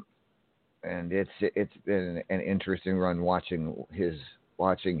 And it's been an interesting run watching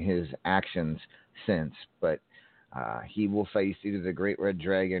his actions since, but he will face either the Great Red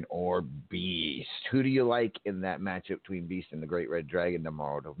Dragon or Beast. Who do you like in that matchup between Beast and the Great Red Dragon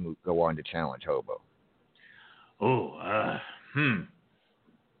tomorrow to go on to challenge Hobo?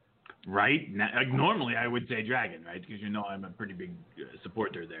 Right? Now, normally I would say Dragon, right? Because I'm a pretty big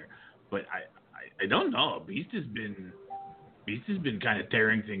supporter there. But I don't know. Beast has been kind of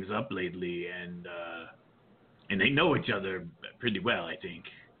tearing things up lately, and they know each other pretty well, I think.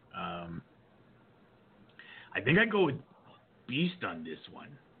 I think I go with Beast on this one.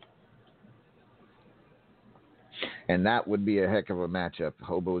 And that would be a heck of a matchup,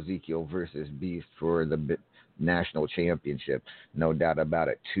 Hobo Ezekiel versus Beast for the national championship. No doubt about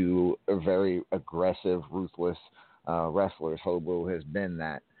it. Two very aggressive, ruthless wrestlers. Hobo has been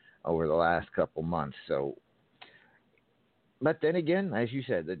that over the last couple months. So, but then again, as you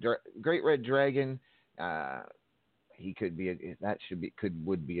said, the Great Red Dragon, he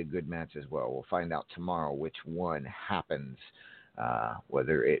would be a good match as well. We'll find out tomorrow which one happens,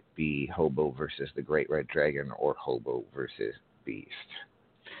 whether it be Hobo versus the Great Red Dragon or Hobo versus Beast.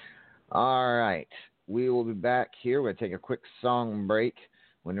 All right, we will be back here. We'll take a quick song break.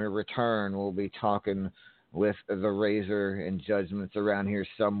 When we return, we'll be talking with the Razor and Judgments around here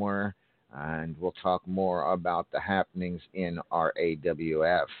somewhere, and we'll talk more about the happenings in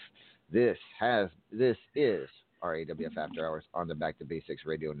RAWF. This is RAWF After Hours on the Back to Basics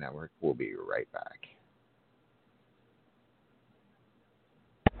Radio Network. We'll be right back.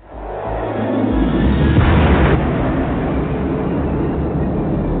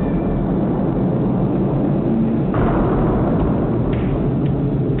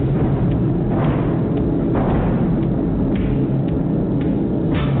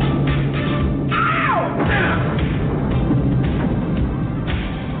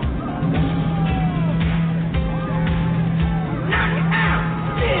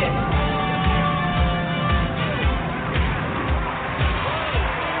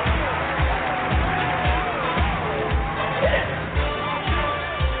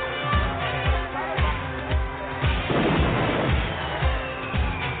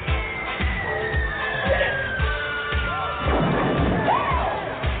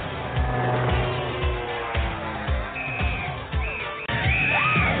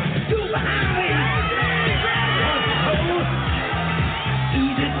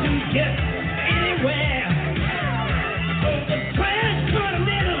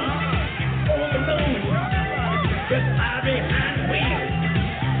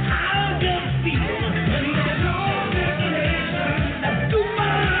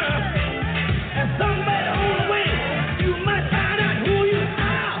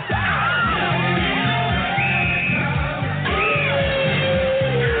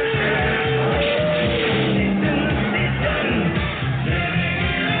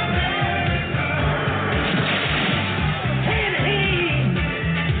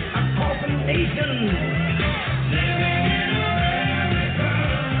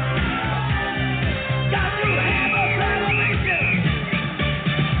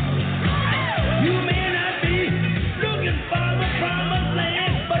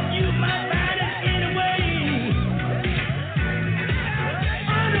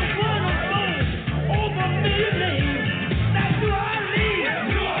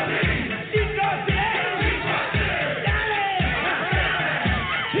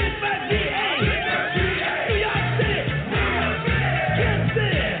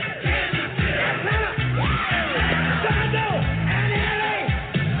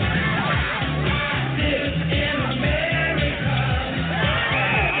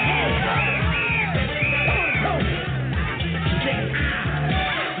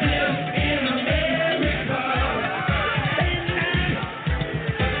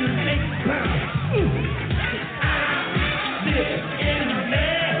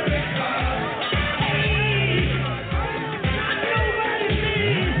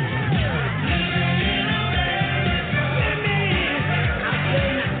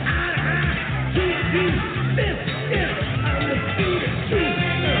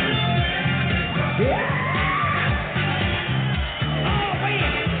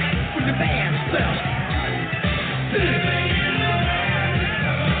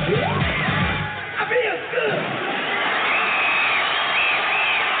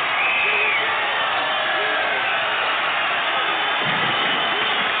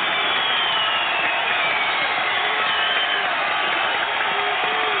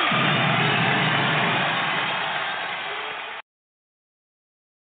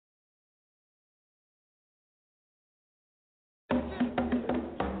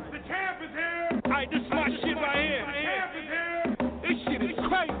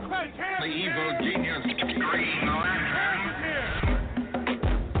 the evil genius Green Lantern.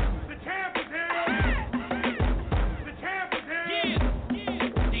 The champ is here. The champ is here.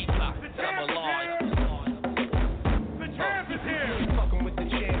 D-Block, The I'm champ a is lawyer. here. The champ is here. Fucking with the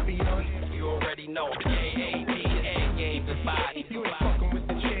champion. You already know. A game to buy. You ain't fucking with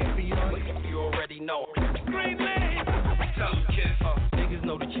the champion. You already know. Green Lane. Niggas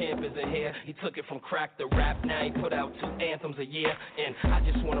know the champ isn't here. He took it from crack to rap. Now he put out 2 anthems a year. And I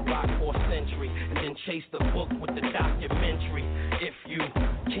just wanna rock for a century. And then chase the book with the documentary. If you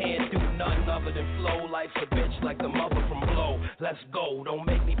can't do nothing other than flow, life's a bitch like the mother from Blow. Let's go. Don't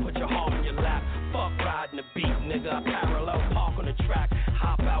make me put your heart in your lap. Fuck riding the beat, nigga. I parallel park on the track.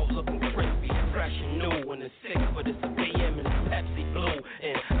 Hop out looking crispy, fresh and new. And it's sick, but it's a BM and it's Pepsi Blue.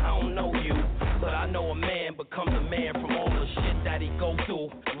 And I don't know you, but I know a man becomes a man from all the shit that he go through.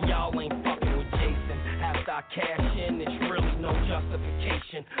 And y'all ain't fucking with Jason. After I cash in, it's really no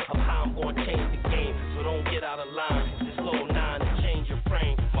justification of how I'm gonna change the game. So don't get out of line. This little 9 to change your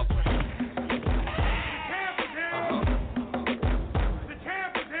frame. The champ is here. The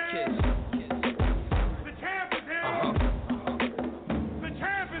champ is here. The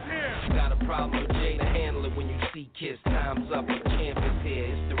champ is here. Got a problem with Jay to handle it when you see Kiss. Time's up, the champ is here.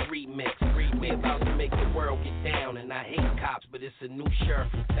 It's the remix. We about to make the world get down. And I hate cops, but it's a new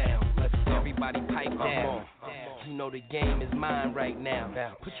sheriff in town. Let's go. Everybody pipe down. You know the game is mine right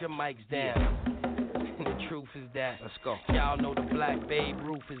now. Put your mics down. And the truth is that, let's go. Y'all know the Black Babe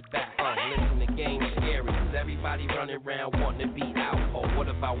Roof is back. Listen, the game's scary, cause everybody running around wanting to be out. Oh, what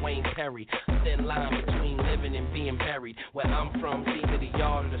about Wayne Perry? Thin line between living and being buried. Where I'm from, it's either the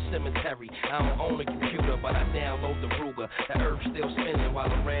yard or the cemetery. I don't own a computer, but I download the Ruger. The earth's still spinning while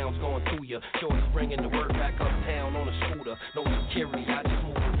the rounds going through you. Shorty's bringing the work back uptown on a scooter. No security, I just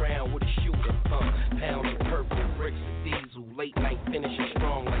move around with a shooter. Pounds of purple, bricks of diesel. Late night finishing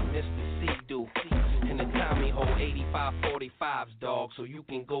strong like Mr. C do. And the Tommy hold 85 45s, dog, so you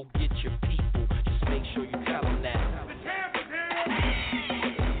can go get your people. Just make sure you tell them that. The champ is here.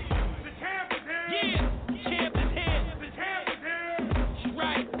 The champ is here. Yeah, champ is here. The champ is here.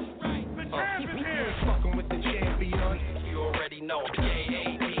 Right. The champ is here. Fucking with the champion. You already know. A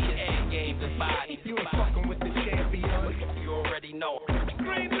game to buy. You ain't fucking with the champion. You already know.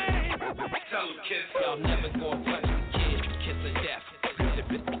 Green Lane. Y'all never gonna touch the kid. Kiss of death.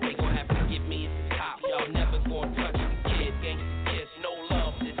 They gonna have to get me at the top. Y'all never gonna touch the kid. Gangsta kiss, no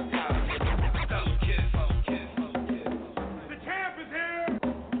love this time. The champ is here.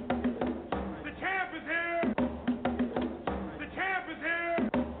 The champ is here. The champ is here.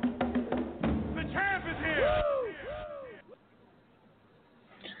 The champ is here.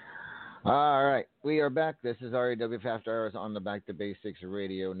 All right, we are back. This is RAWF After Hours on the Back to Basics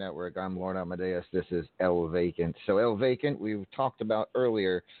Radio Network. I'm Lord Amadeus. This is El Vacant. So El Vacant, we've talked about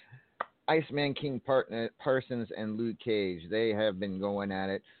earlier, Iceman King Parsons and Luke Cage. They have been going at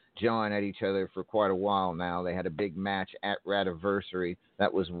it, jawing at each other for quite a while now. They had a big match at Radiversary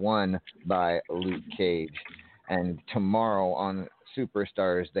that was won by Luke Cage. And tomorrow on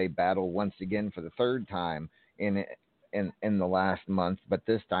Superstars, they battle once again for the 3rd time in the last month, but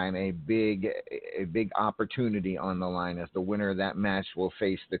this time a big opportunity on the line, as the winner of that match will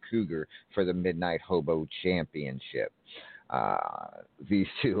face the Cougar for the Midnight Hobo Championship. These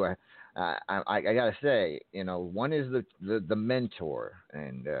two, I gotta say, one is the mentor,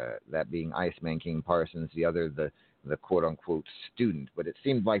 and that being Iceman King Parsons, the other the quote unquote student. But it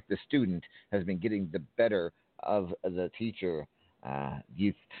seems like the student has been getting the better of the teacher. Do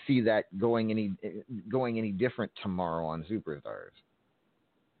you see that going any different tomorrow on Superstars?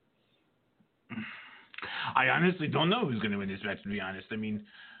 I honestly don't know who's going to win this match, to be honest. I mean,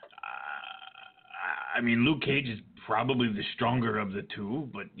 Luke Cage is probably the stronger of the two,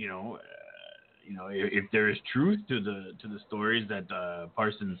 but if there is truth to the stories that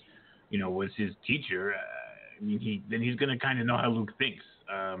Parsons, was his teacher, he's going to kind of know how Luke thinks.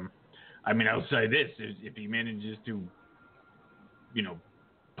 I'll say this: if he manages to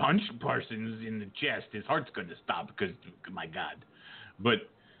punch Parsons in the chest, his heart's going to stop because, my God. But,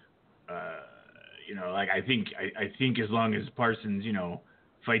 I think as long as Parsons,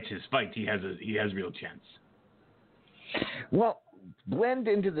 fights his fight, he has real chance. Well, blend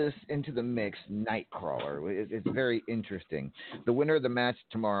into the mix Nightcrawler. It's very interesting. The winner of the match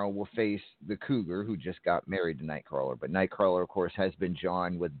tomorrow will face the Cougar, who just got married to Nightcrawler. But Nightcrawler, of course, has been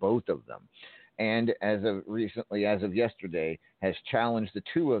jawing with both of them. And as of yesterday, has challenged the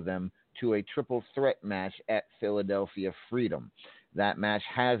two of them to a triple threat match at Philadelphia Freedom. That match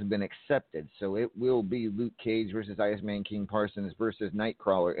has been accepted, so it will be Luke Cage versus Iceman King Parsons versus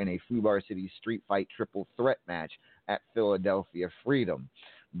Nightcrawler in a Fubar City Street Fight triple threat match at Philadelphia Freedom.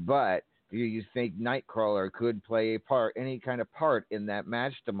 But do you think Nightcrawler could play any kind of part in that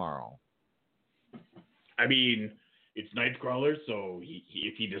match tomorrow? I mean, it's Nightcrawler, so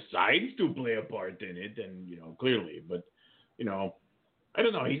if he decides to play a part in it, then, clearly. But, I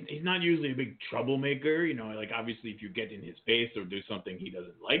don't know. He's not usually a big troublemaker. Like, obviously, if you get in his face or do something he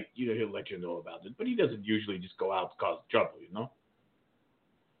doesn't like, he'll let you know about it. But he doesn't usually just go out to cause trouble,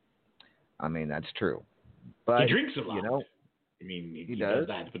 I mean, that's true. But, he drinks a lot. I mean, he does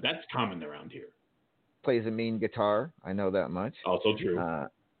that, but that's common around here. Plays a mean guitar. I know that much. Also true.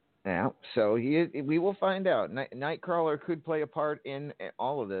 Yeah, so we will find out. Nightcrawler could play a part in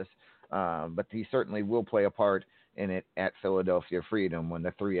all of this, but he certainly will play a part in it at Philadelphia Freedom when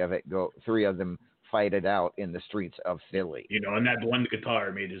the three of them fight it out in the streets of Philly. And that one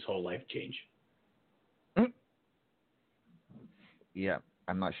guitar made his whole life change. Yeah,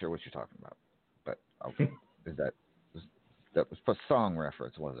 I'm not sure what you're talking about, but okay. That was a song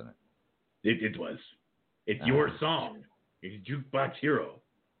reference, wasn't it? It was. It's your song. It's Jukebox Hero.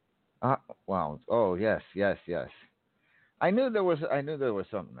 Wow. Oh, yes. I knew there was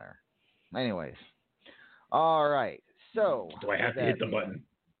something there. Anyways. All right. So. Do I have to hit the button?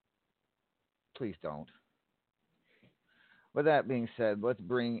 Please don't. With that being said, let's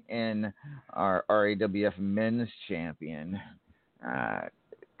bring in our RAWF men's champion.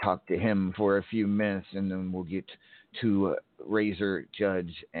 Talk to him for a few minutes, and then we'll get to Razor,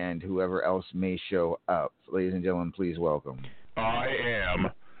 Judge, and whoever else may show up. Ladies and gentlemen, please welcome. I am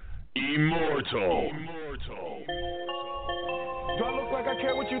immortal. Do I look like I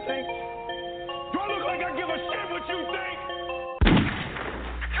care what you think? Do I look like I give a shit what you think?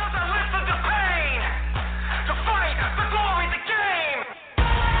 Cause I listen to pain, to fight, the glory, the game.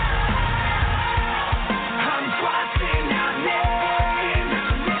 I'm crossing out name,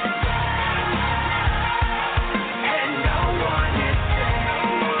 and no one is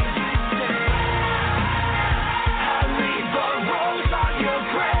safe. I leave the rose on your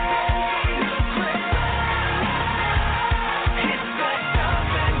grave. It's the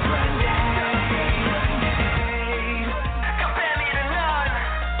stuff and grenade. Compare me to none.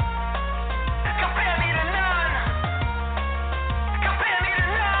 Compare me to none. Compare me to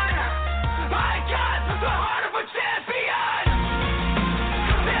none. I got the heart of a champion.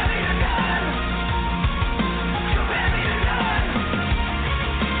 Compare me to none. Compare me to none.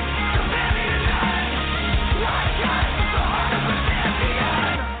 Compare me to none. I got the heart of a champion.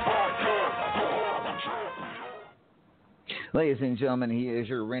 Ladies and gentlemen, he is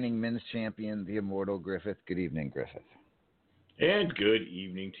your reigning men's champion, the Immortal Griffith. Good evening, Griffith. And good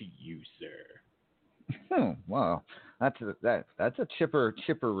evening to you, sir. Wow, that's a chipper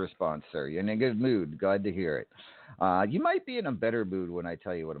response, sir. You're in a good mood. Glad to hear it. You might be in a better mood when I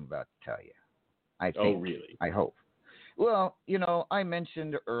tell you what I'm about to tell you. I think. Oh, really? I hope. Well, I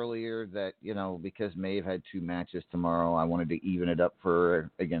mentioned earlier that because Maeve had 2 matches tomorrow, I wanted to even it up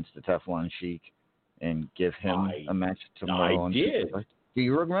against the Teflon Sheik and give him a match tomorrow. I did. Do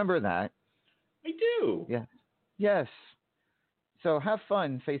you remember that? I do. Yeah. Yes. So have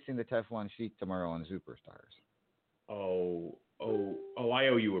fun facing the Teflon Sheik tomorrow on Superstars. Oh, I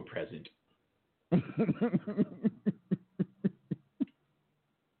owe you a present.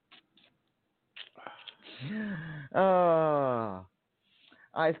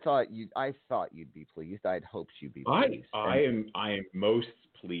 I thought you'd be pleased. I'd hoped you'd be pleased. I am most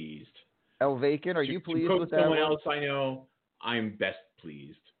pleased. Elvakin, are you pleased with that? Someone else I know, I'm best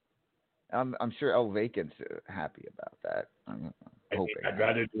pleased. I'm sure Elvakin's happy about that. I'd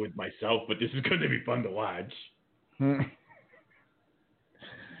rather do it myself, but this is going to be fun to watch.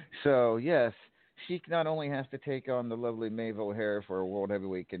 So, yes, Sheik not only has to take on the lovely Maeve O'Hare for a World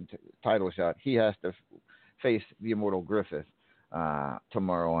Heavyweight title shot, he has to face the Immortal Griffith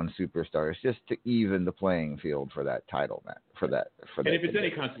tomorrow on Superstars, just to even the playing field for that title match. And if it's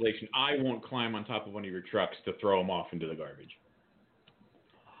any consolation, I won't climb on top of one of your trucks to throw them off into the garbage.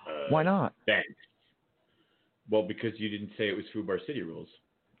 Why not? Thanks. Well, because you didn't say it was Fubar City rules.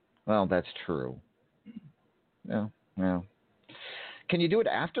 Well, that's true. Yeah. Can you do it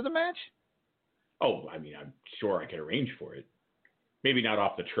after the match? Oh, I mean, I'm sure I could arrange for it. Maybe not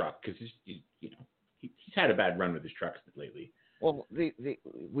off the truck, because he's had a bad run with his trucks lately. Well, we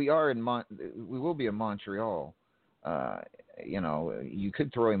will be in Montreal. You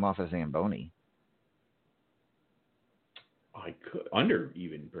could throw him off a Zamboni. I could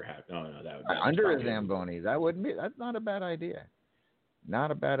perhaps. No, that would under a Zamboni. That's not a bad idea.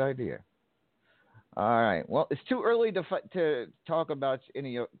 Not a bad idea. All right. Well, it's too early to talk about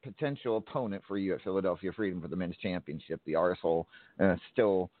any potential opponent for you at Philadelphia Freedom for the men's championship. The arsehole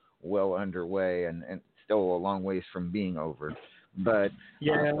still well underway and still a long ways from being over. But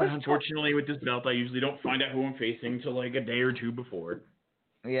yeah, unfortunately, with this belt, I usually don't find out who I'm facing till like a day or two before.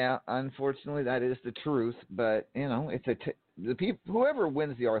 Yeah, unfortunately, that is the truth. But it's the people whoever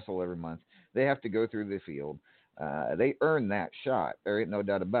wins the Arsenal every month, they have to go through the field. They earn that shot. There ain't no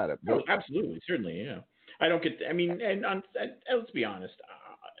doubt about it. But, Oh, absolutely, certainly, yeah. I don't get. I mean, and let's be honest.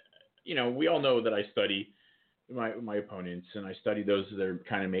 We all know that I study my opponents, and I study those that are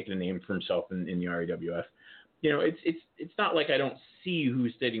kind of making a name for himself in the RAWF. It's not like I don't see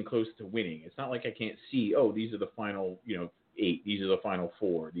who's sitting close to winning. It's not like I can't see. Oh, these are the final 8. These are the final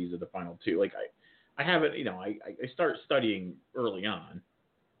 4. These are the final 2. Like I have it. I start studying early on.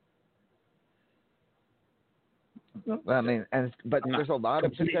 I mean, but there's a lot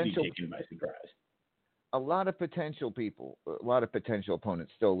of potential. Taken by surprise. A lot of potential people, a lot of potential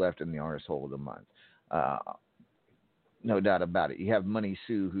opponents still left in the arsehole of the month. No doubt about it. You have Money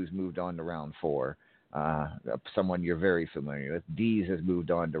Sue, who's moved on to round 4. Someone you're very familiar with. Deez has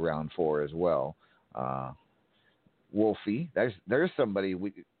moved on to round 4 as well. Wolfie, there's somebody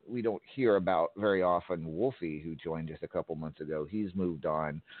we don't hear about very often. Wolfie, who joined us a couple months ago, he's moved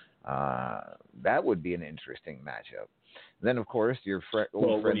on. That would be an interesting matchup. Then, of course, your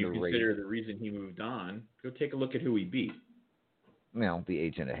old friend when you the consider Razor. the reason he moved on, go take a look at who he beat. The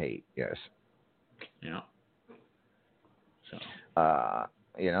Agent of Hate, yes. Yeah. So.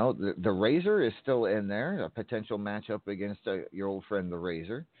 The Razor is still in there, a potential matchup against your old friend the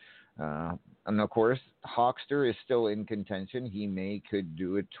Razor. And, of course, Hawkster is still in contention. He could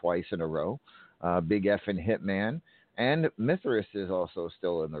do it twice in a row. Big F and Hitman. And Mithras is also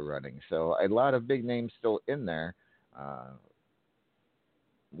still in the running. So a lot of big names still in there.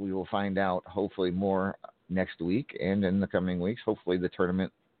 We will find out hopefully more next week and in the coming weeks. Hopefully the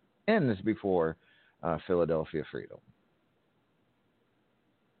tournament ends before Philadelphia Freedom.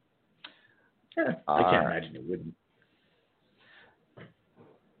 Yeah, I can't imagine it wouldn't.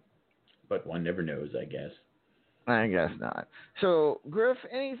 But one never knows, I guess. I guess not. So, Griff,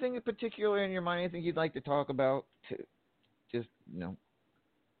 anything in particular in your mind, anything you'd like to talk about to just,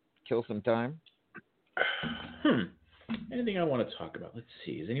 kill some time? Anything I want to talk about? Let's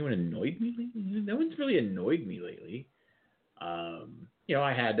see. Has anyone annoyed me lately? No one's really annoyed me lately. I've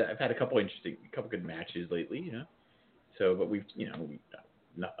had a couple good matches lately. So, but we've, I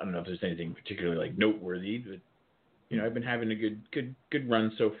don't know if there's anything particularly like noteworthy, but I've been having a good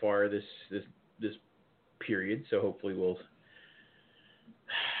run so far this period. So hopefully we'll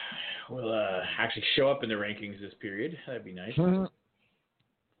actually show up in the rankings this period. That'd be nice. Mm-hmm.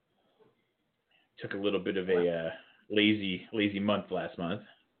 Took a little bit of a lazy month last month.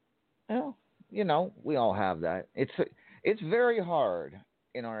 Well, we all have that. It's very hard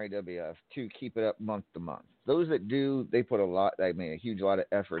in RAWF to keep it up month to month. Those that do, they put a huge lot of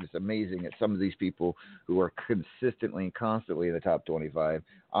effort. It's amazing at some of these people who are consistently and constantly in the top 25.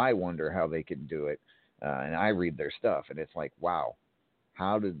 I wonder how they can do it. And I read their stuff, and it's like, wow,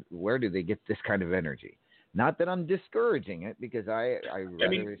 where do they get this kind of energy? Not that I'm discouraging it, because I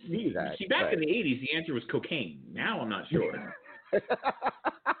rather see that. See, back in the 80s, the answer was cocaine. Now I'm not sure.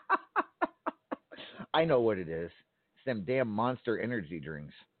 I know what it is. It's them damn Monster energy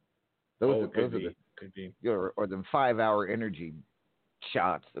drinks. Could be. Or them 5-hour energy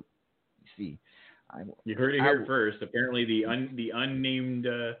shots. You heard it here first. Apparently, the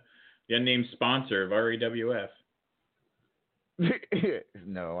unnamed sponsor of RAWF.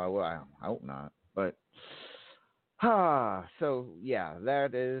 No, I hope not. But so yeah,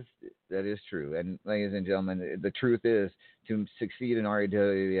 that is true. And ladies and gentlemen, the truth is, to succeed in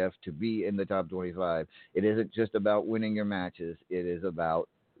RAWF, to be in the top 25, it isn't just about winning your matches. It is about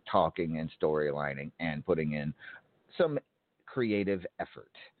talking and storylining and putting in some creative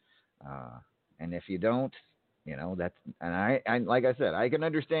effort. And if you don't, that's, and I like I said, I can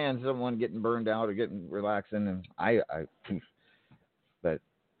understand someone getting burned out or getting relaxing, and but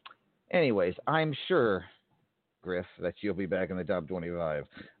anyways, I'm sure, Griff, that you'll be back in the top 25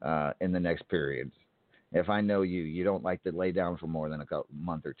 in the next period. If I know you don't like to lay down for more than a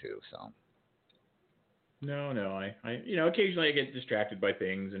month or two, so. No, I occasionally I get distracted by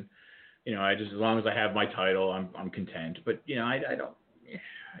things, and I just, as long as I have my title, I'm content. But I don't.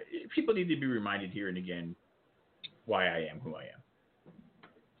 People need to be reminded here and again why I am who I am.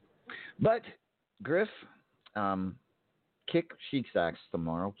 But Griff, kick Sheik's axe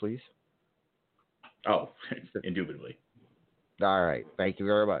tomorrow, please. Oh, indubitably. All right, thank you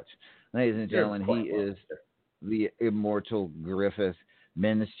very much, ladies and gentlemen. He is the immortal Griffith,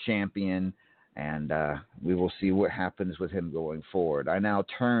 men's champion. And we will see what happens with him going forward. I now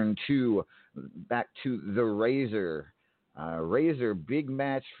turn back to the Razor. Razor, big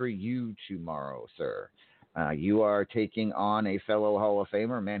match for you tomorrow, sir. You are taking on a fellow Hall of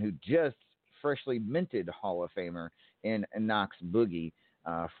Famer, a man who just freshly minted Hall of Famer in Knox Boogie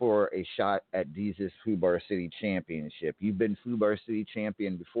for a shot at Deez's Fubar City Championship. You've been Fubar City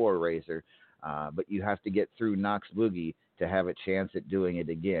champion before, Razor, but you have to get through Knox Boogie to have a chance at doing it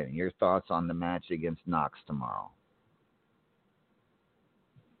again. Your thoughts on the match against Knox tomorrow?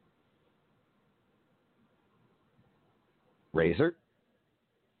 Razor?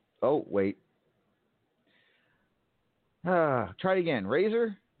 Oh, wait. Try again.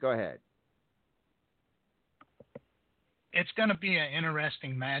 Razor, go ahead. It's going to be an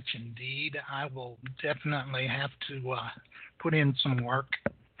interesting match indeed. I will definitely have to put in some work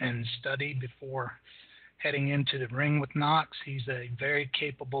and study before heading into the ring with Knox. He's a very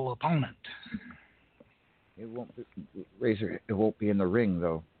capable opponent. It won't be, Razor, it won't be in the ring,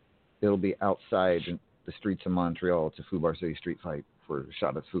 though. It'll be outside in the streets of Montreal. It's a Fubar City street fight for a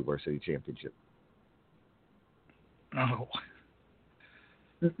shot at the Fubar City Championship. Oh.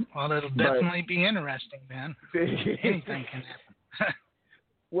 Well, it'll definitely be interesting, man. Anything can happen.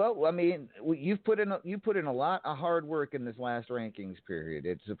 Well, I mean, you've put in a lot of hard work in this last rankings period.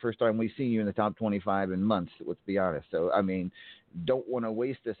 It's the first time we've seen you in the top 25 in months, let's be honest. So, I mean, don't want to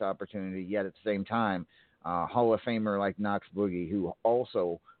waste this opportunity, yet at the same time, Hall of Famer like Knox Boogie, who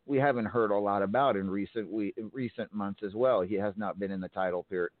also we haven't heard a lot about in recent months as well. He has not been in the title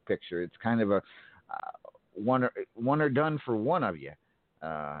picture. It's kind of a one or done for one of you.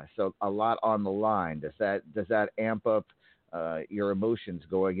 So a lot on the line. Does that amp up your emotions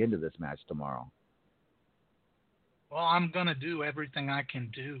going into this match tomorrow? Well, I'm going to do everything I can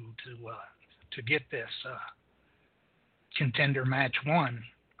do to get this contender match won.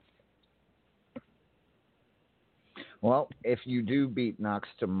 Well, if you do beat Knox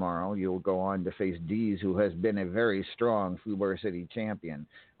tomorrow, you'll go on to face Deez, who has been a very strong Fubar City champion.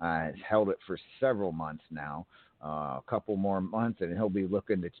 Has held it for several months now. A couple more months, and he'll be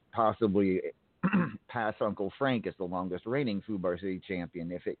looking to possibly pass Uncle Frank as the longest reigning Fubar City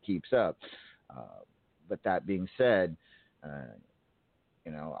champion if it keeps up. But that being said,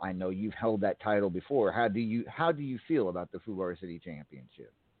 I know you've held that title before. How do you feel about the Fubar City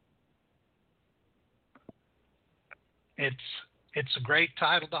Championship? It's a great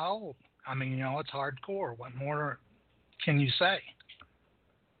title to hold. I mean, it's hardcore. What more can you say?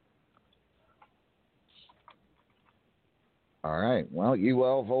 All right. Well, you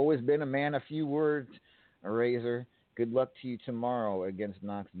all have always been a man of few words, Razor. Good luck to you tomorrow against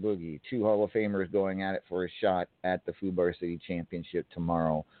Knox Boogie. Two Hall of Famers going at it for a shot at the Fubar City Championship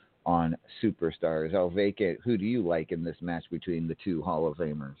tomorrow on Superstars. Vacant, who do you like in this match between the two Hall of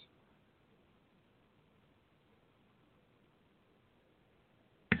Famers?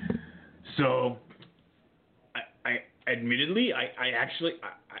 So, I admittedly, I actually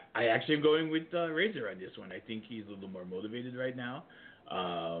am going with Razor on this one. I think he's a little more motivated right now,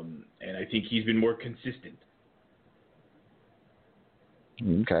 and I think he's been more consistent.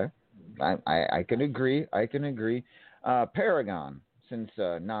 Okay, I can agree. Paragon, since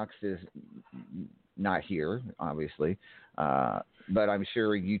Knox is not here, obviously, but I'm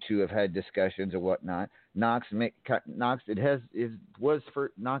sure you two have had discussions or whatnot. Knox, was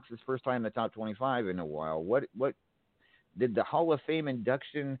Knox's first time in the top 25 in a while. What did the Hall of Fame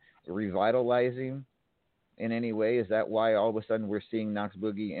induction revitalize him in any way? Is that why all of a sudden we're seeing Knox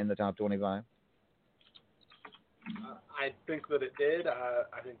Boogie in the top 25? I think that it did.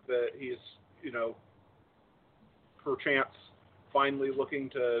 I think that he's, perchance finally looking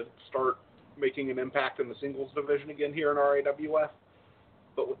to start making an impact in the singles division again here in RAWF.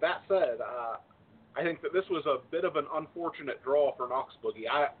 But with that said, I think that this was a bit of an unfortunate draw for Knox Boogie.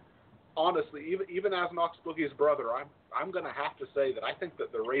 I honestly, even as Knox Boogie's brother, I'm going to have to say that I think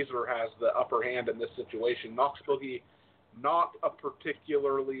that the Razor has the upper hand in this situation. Knox Boogie, not a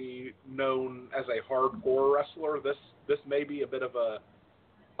particularly known as a hardcore wrestler. This may be a bit of a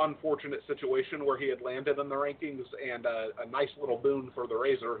unfortunate situation where he had landed in the rankings, and a nice little boon for the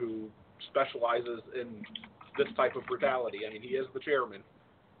Razor, who specializes in this type of brutality. I mean, he is the chairman.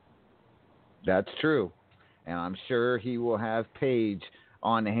 That's true, and I'm sure he will have Paige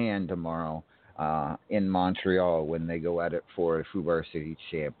on hand tomorrow in Montreal when they go at it for a Fubar City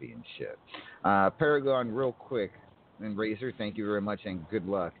Championship. Paragon, real quick, and Razor, thank you very much and good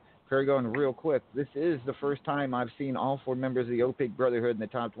luck. Paragon, real quick, this is the first time I've seen all four members of the Opaque Brotherhood in the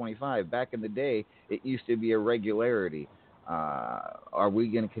top 25. Back in the day, it used to be a regularity. Are we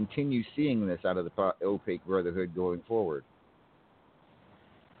going to continue seeing this out of the Opaque Brotherhood going forward?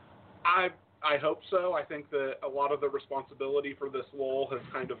 I hope so. I think that a lot of the responsibility for this lull has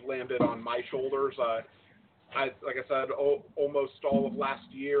kind of landed on my shoulders. Like I said, almost all of last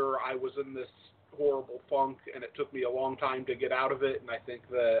year I was in this horrible funk, and it took me a long time to get out of it. And I think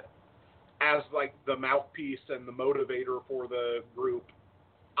that as like the mouthpiece and the motivator for the group,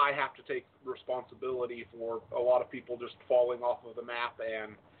 I have to take responsibility for a lot of people just falling off of the map,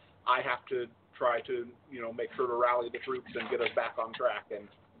 and I have to try to, make sure to rally the troops and get us back on track. And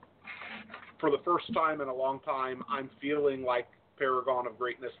for the first time in a long time, I'm feeling like paragon of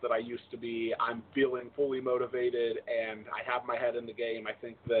greatness that I used to be. I'm feeling fully motivated, and I have my head in the game. I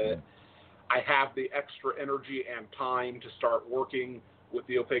think that I have the extra energy and time to start working with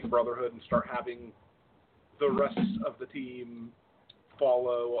the Opaque Brotherhood and start having the rest of the team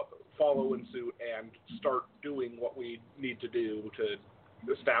follow in suit and start doing what we need to do to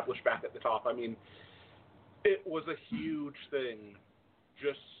establish back at the top. I mean, it was a huge thing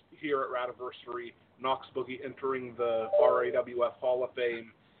just here at Radiversary, Knox Boogie entering the RAWF Hall of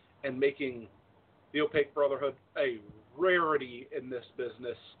Fame and making the Opaque Brotherhood a rarity in this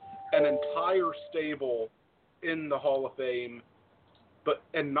business, an entire stable in the Hall of Fame,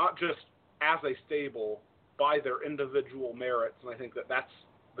 and not just as a stable, by their individual merits. And I think that that's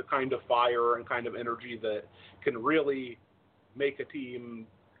the kind of fire and kind of energy that can really make a team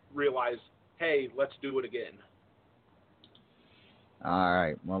realize, hey, let's do it again. All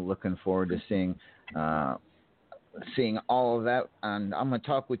right. Well, looking forward to seeing all of that. And I'm going to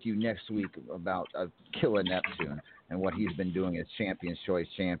talk with you next week about Killer Neptune and what he's been doing as Champion's Choice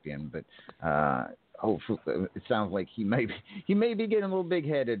champion. But hopefully, it sounds like he may be getting a little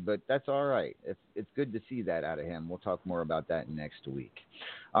big-headed, but that's all right. It's good to see that out of him. We'll talk more about that next week.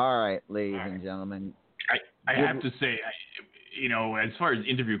 All right, ladies and gentlemen. I have to say, as far as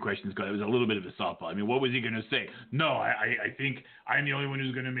interview questions go, it was a little bit of a softball. I mean, what was he going to say? No, I think I'm the only one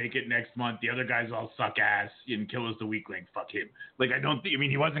who's going to make it next month. The other guys all suck ass and Killer's the weak link. Fuck him.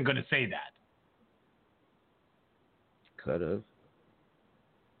 He wasn't going to say that. Could have.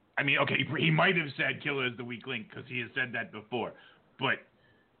 I mean, okay, he might have said Killer is the weak link because he has said that before. But,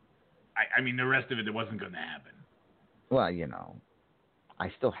 I mean, the rest of it wasn't going to happen. Well,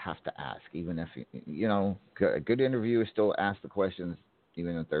 I still have to ask, even if, a good interviewer still asks the questions,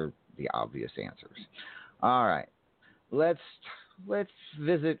 even if they're the obvious answers. All right. Let's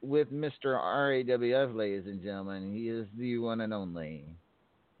visit with Mr. RAWF, ladies and gentlemen. He is the one and only.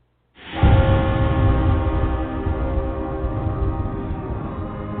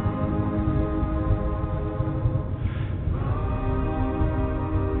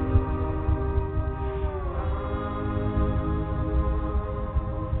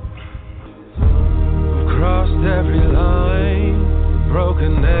 Every line,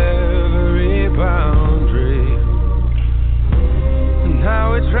 broken every boundary.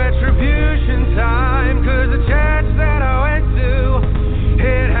 Now it's retribution time, 'cause the church that I went to,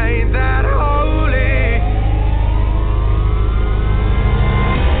 it ain't that holy.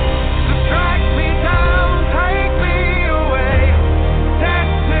 So strike me down, take me away.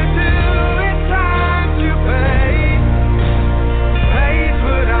 That's to do, it's time to pay. Pays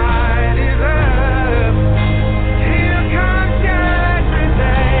what I deserve.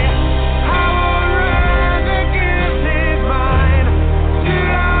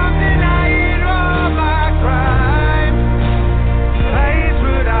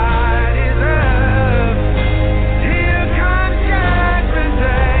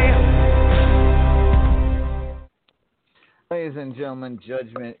 Ladies and gentlemen,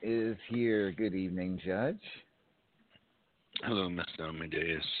 Judgment is here. Good evening, Judge. Hello, Mr.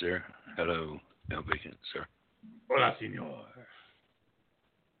 Amadeus, sir. Hello, El Vacant, sir. Hola, senor.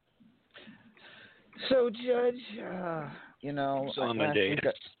 So, Judge, So Amadeus.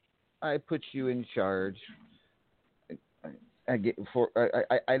 I put you in charge.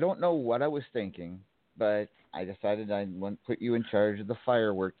 I don't know what I was thinking, but I decided I'd put you in charge of the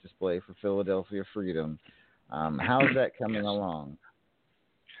fireworks display for Philadelphia Freedom. How's that coming along?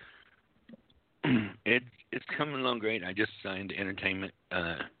 It's coming along great. I just signed entertainment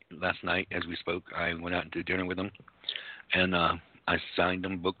last night as we spoke. I went out to dinner with them, and I signed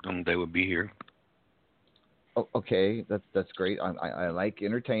them, booked them. They would be here. Oh, okay, that's great. I like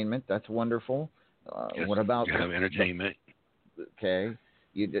entertainment. That's wonderful. Yes, what about you have entertainment? Okay,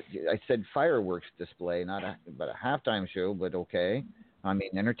 I said fireworks display, not a halftime show, but okay. I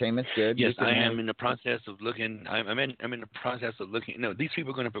mean, entertainment's good. Yes, I am in the process of looking. I'm in the process of looking. No, these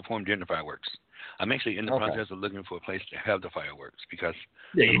people are going to perform during the fireworks. I'm actually in the process of looking for a place to have the fireworks because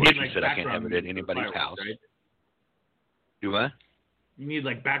you like need, said I can't have it at anybody's house. Right? Do what? You need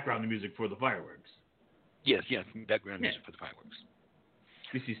background music for the fireworks. Yes, background music for the fireworks.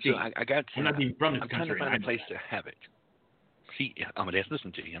 So I got. I'm not being from this I'm country. trying to find a place to have it. See, Amadeus,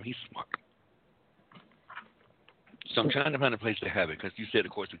 listen to him. He's smart. So I'm trying to find a place to have it because you said,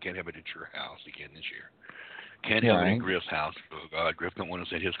 of course, we can't have it at your house again this year. Can't have it in Griff's house. Oh, God, Griff don't want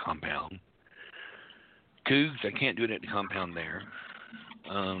us at his compound. Cougs, I can't do it at the compound there.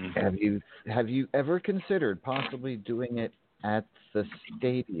 Have you ever considered possibly doing it at the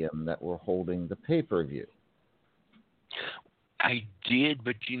stadium that we're holding the pay-per-view? I did,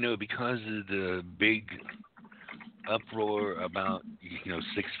 but because of the big uproar about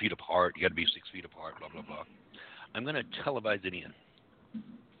 6 feet apart, you got to be 6 feet apart, blah blah blah. I'm going to televise it in.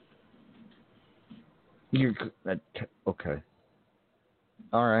 Okay.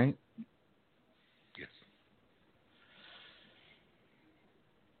 All right. Yes.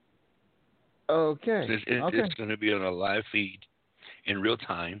 Okay. It's going to be on a live feed in real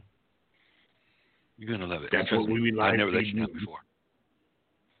time. You're going to love it. That's what we live I've never let feed you down before.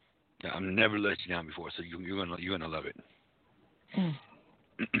 Yeah, I've never let you down before, so you're gonna love it.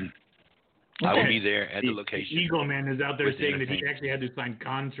 I will be there at the location. Eagle Man is out there saying that he actually had to sign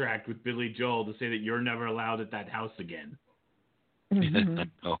contract with Billy Joel to say that you're never allowed at that house again.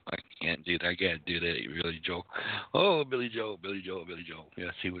 Oh, I can't do that. I can't do that, Billy Joel. Oh, Billy Joel.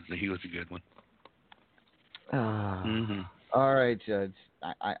 Yes, he was a good one. All right, Judge.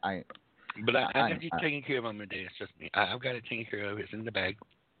 But I got you taken care of on my day. It's just me. I've got it taken care of. It's in the bag.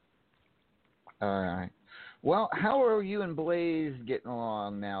 All right. Well, how are you and Blaze getting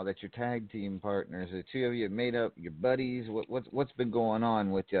along now that you're tag team partners? The two of you have made up, your buddies. What's been going on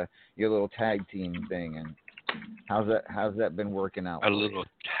with your little tag team thing, and how's that been working out? A little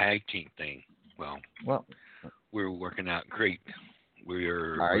tag team thing. Well, we're working out great.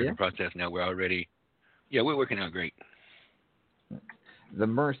 We're in the process now. We're working out great. The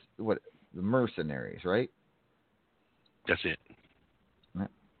mercenaries, right? That's it.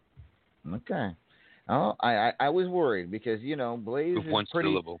 Okay. Oh, I was worried because Blaze with is one pretty.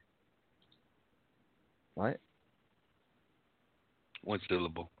 Syllable. What? One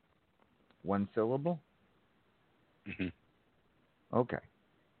syllable. One syllable? Mm-hmm. Okay.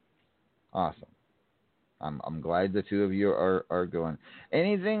 Awesome. I'm glad the two of you are going.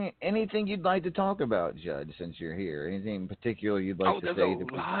 Anything you'd like to talk about, Judge, since you're here? Anything in particular you'd like to say? There's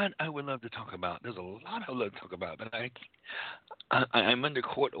a lot I would love to talk about. But I'm under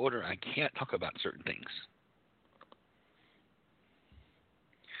court order. I can't talk about certain things.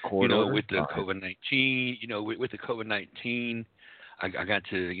 Court order? With the COVID-19, with the COVID-19, I got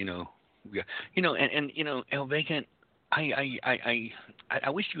to, El Vacant, I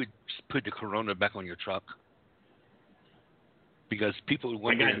wish you would put the Corona back on your truck because people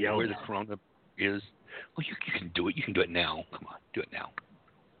wonder where the Corona is. Well, you can do it. You can do it now. Come on, do it now.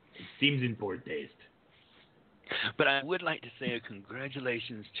 It seems in poor taste. But I would like to say a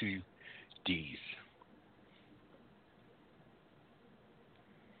congratulations to Deez.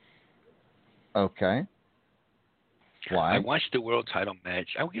 Okay. Why? I watched the world title match.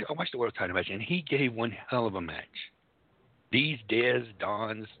 I watched the world title match, and he gave one hell of a match. Deez,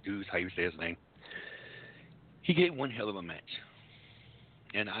 Don's, dudes, how you say his name. He gave one hell of a match,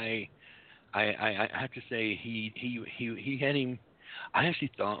 and I have to say he had him. I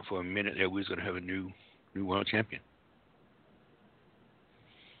actually thought for a minute that we was going to have a new world champion.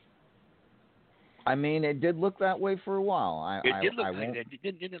 I mean, it did look that way for a while. It did look like that.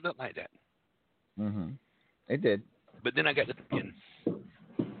 It didn't look like that. It did. But then I got to thinking,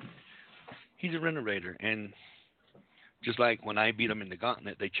 he's a renovator, and just like when I beat him in the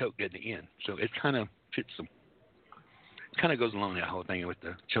gauntlet, they choked at the end. So it kind of fits them. It kind of goes along that whole thing with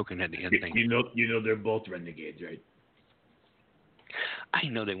the choking at the end thing. You know they're both renegades, right? I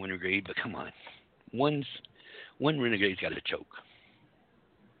know they renegade, but come on. One renegade's got to choke.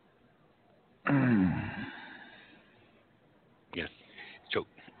 Yes, choke.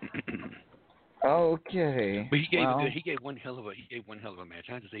 Okay. But he gave one hell of a match.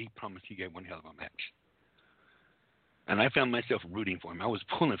 I have to say he promised he gave one hell of a match. And I found myself rooting for him. I was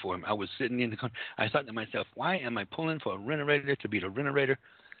pulling for him. I was sitting in the corner. I thought to myself, why am I pulling for a renovator to beat a renovator?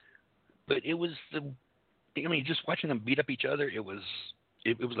 But it was just watching them beat up each other, it was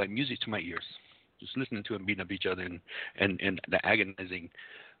like music to my ears. Just listening to them beating up each other and the agonizing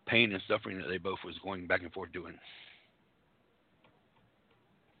pain and suffering that they both was going back and forth doing.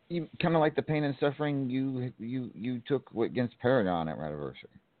 You kind of like the pain and suffering you took against Paragon at Radiversary.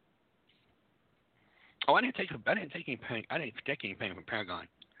 Oh, I didn't take any pain. I didn't take any pain from Paragon.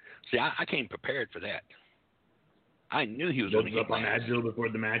 See, I came prepared for that. I knew he was going to get up on Advil before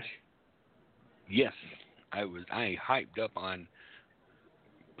the match. Yes, I hyped up on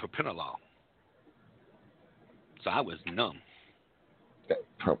propranolol, so I was numb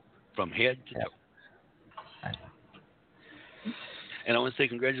from head to toe. And I want to say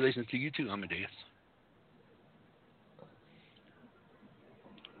congratulations to you too, Amadeus.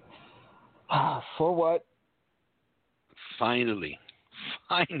 For what? Finally,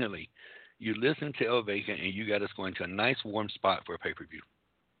 you listened to El Bacon and you got us going to a nice warm spot for a pay-per-view.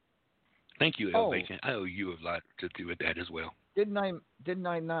 Thank you, El Bacon. I owe you a lot to do with that as well. Didn't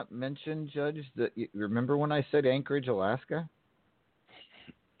I not mention, Judge, that you remember when I said Anchorage, Alaska?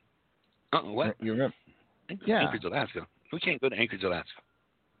 What? You remember? Anchorage, Alaska. We can't go to Anchorage, Alaska.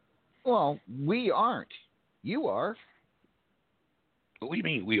 Well, we aren't. You are. What do you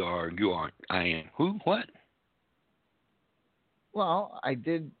mean we are? You aren't. I am. Who? What? Well, I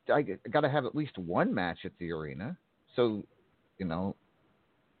got to have at least one match at the arena. So, you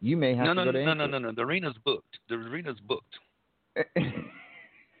may have to go to Anchorage. No. The arena's booked.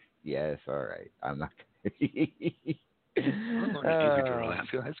 Yes, all right. I'm not. I'm going to Anchorage,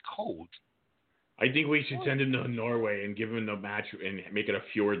 Alaska. It's cold. I think we should send him to Norway and give him the match and make it a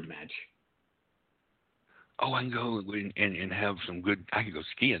fjord match. Oh, I can go and have some good. I can go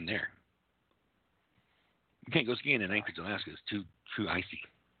skiing there. You can't go skiing in Anchorage, Alaska. It's too icy.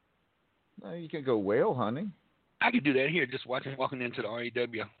 No, you can go whale hunting. I could do that here, just walking into the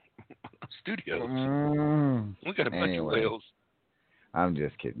RAW studios. We got a bunch of whales. I'm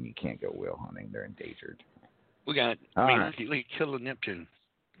just kidding. You can't go whale hunting. They're endangered. We got. He killed a Neptune.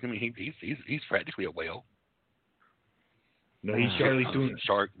 I mean, he's practically a whale. No, he's Charlie Tuna.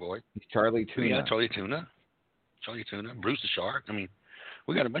 Shark boy. He's Charlie Tuna. Yeah, Charlie Tuna. Bruce the Shark. I mean,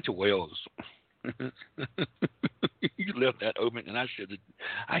 we got a bunch of whales. You left that open, and I should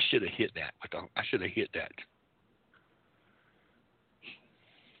have hit that. I should have hit that.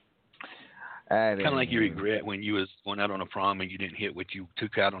 Kind of like you regret when you was going out on a prom and you didn't hit what you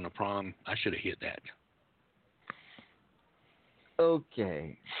took out on a prom. I should have hit that.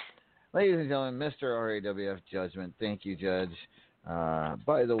 Okay. Ladies and gentlemen, Mr. RAWF Judgment. Thank you, Judge.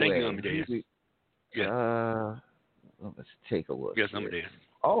 By the way, thank you, Amadeus. Let's take a look. Yes, Amadeus.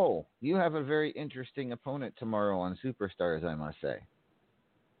 Oh, you have a very interesting opponent tomorrow on Superstars, I must say.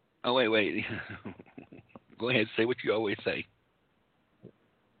 Oh, wait. Go ahead, say what you always say.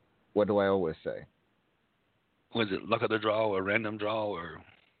 What do I always say? Was it luck of the draw or random draw or?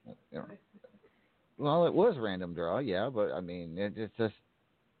 Well, it was random draw, yeah, but I mean, it's just,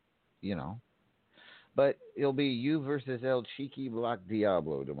 But it'll be you versus El Cheeky Black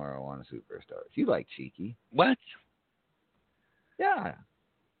Diablo tomorrow on Superstars. You like Cheeky. What? Yeah.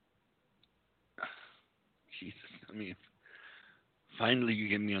 Jesus, I mean, finally you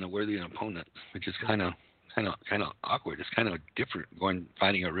get me on a worthy opponent, which is kind of awkward. It's kind of different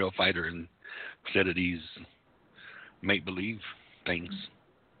finding a real fighter instead of these make believe things.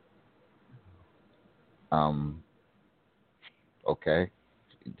 Okay.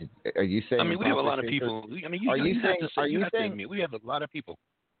 Are you saying? I mean, we have a lot of people. I mean, you have to admit, we have a lot of people.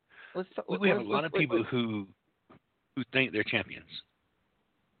 We have a lot of people who think they're champions.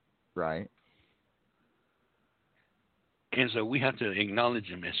 Right. And so we have to acknowledge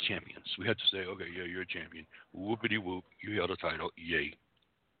them as champions. We have to say, okay, yeah, you're a champion. Whoopity whoop, you held a title, yay.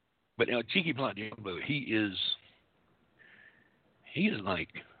 But now Cheeky Black Diablo, he is like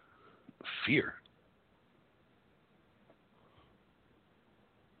fear.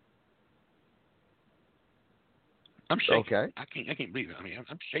 I'm shaking. Okay. I can't believe it. I mean,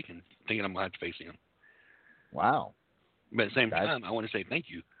 I'm shaking thinking I'm going to have to face him. Wow. But at the same time, I want to say thank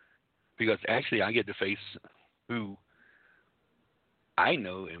you because actually I get to face who I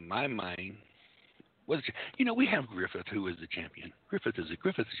know in my mind was, we have Griffith who is the champion. Griffith is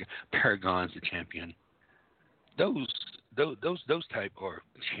Paragon's the champion. Those type are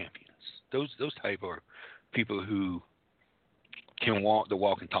champions. Those type are people who can walk the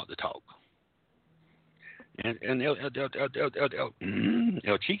walk and talk the talk. And El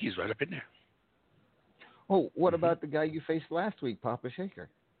Cheeky's right up in there. Oh, what about the guy you faced last week, Papa Shaker?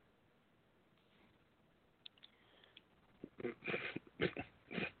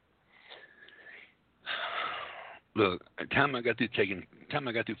 Look, time I got through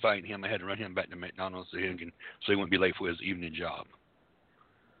fighting him, I had to run him back to McDonald's so he wouldn't be late for his evening job.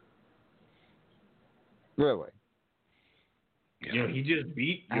 Really? Yeah. He just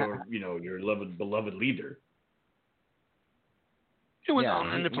beat your beloved leader. It was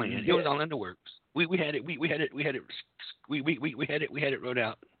all in the plan. It was all in the works. We had it wrote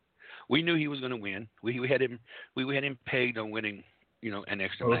out. We knew he was going to win. We had him pegged on winning, an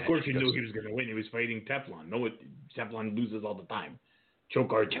extra match. Of course you knew he was going to win. He was fighting Teflon. Teflon loses all the time.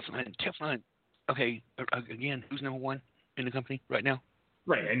 Choke artist. Teflon. Okay, again, who's number one in the company right now?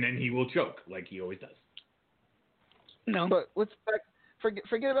 Right, and then he will choke like he always does. No. But let's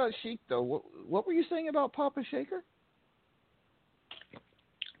forget about Sheik though. What were you saying about Papa Shaker?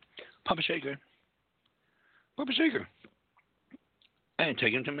 Papa Shaker. And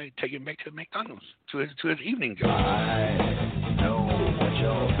take him back to McDonald's to his evening job. I know what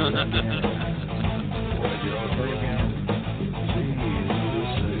you're thinking. What you're thinking.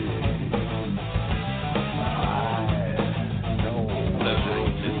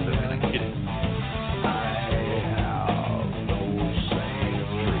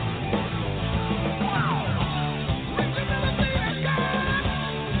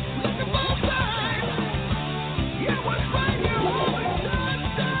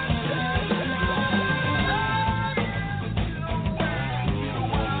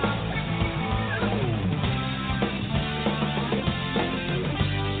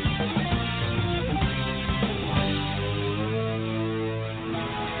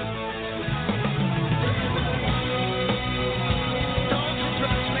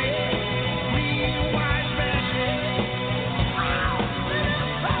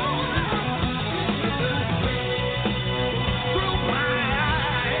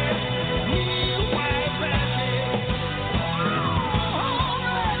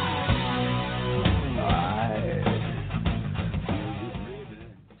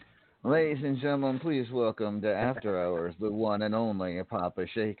 Ladies and gentlemen, please welcome to After Hours, the one and only Papa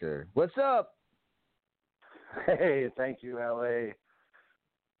Shaker. What's up? Hey, thank you, LA.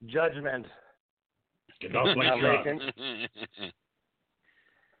 Judgment. Get off my truck.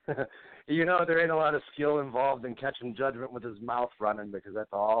 You know, there ain't a lot of skill involved in catching Judgment with his mouth running because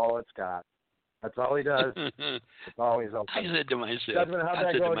that's all it's got. That's all he does. It's always open. I said to myself, Judgment, how'd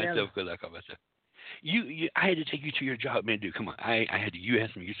that go again? Because I called myself. I had to take you to your job, man, dude. Come on, I had to. You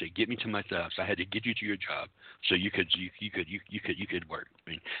asked me. You said, "Get me to my stuff," so I had to get you to your job so you could work. I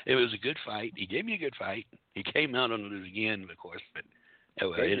mean, it was a good fight. He gave me a good fight. He came out on the lose again, of course, but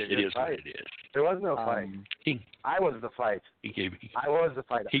it is what it is. There was no fight. I was the fight. I was the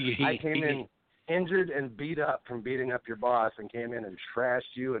fight. I came in injured and beat up from beating up your boss, and came in and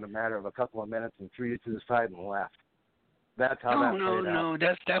trashed you in a matter of a couple of minutes and threw you to the side and left. That's how that played out. No,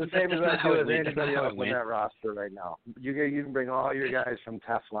 that's the same as I do with anybody else on that roster right now. You can bring all your guys from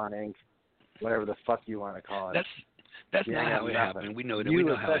Teflon Inc., whatever the fuck you want to call it. That's not how it happened. We know that. We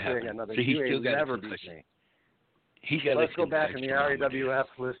know how it happened. So he still got never beat me. Let's go back in the RAWF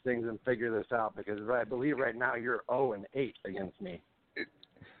listings and figure this out because I believe right now you're 0-8 against me.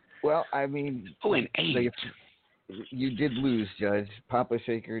 Well, I mean, 0-8. You did lose, Judge. Papa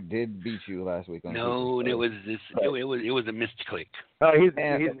Shaker did beat you last week. No, it was a missed click. Oh, he's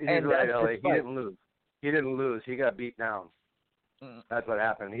right, Ellie. He didn't lose. He didn't lose. He got beat down. That's what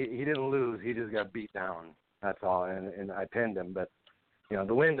happened. He didn't lose. He just got beat down. That's all. And I pinned him. But you know,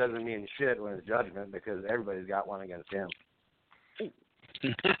 the win doesn't mean shit when it's Judgment because everybody's got one against him.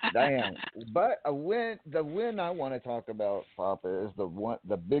 Damn. But the win I want to talk about, Papa, is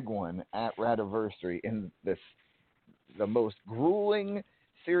the big one at Radiversary in the most grueling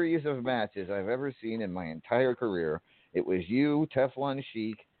series of matches I've ever seen in my entire career. It was you, Teflon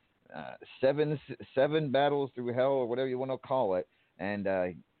Sheik, seven battles through hell or whatever you want to call it, and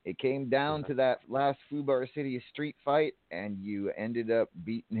it came down to that last Fubar City street fight, and you ended up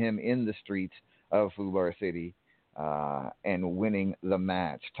beating him in the streets of Fubar City and winning the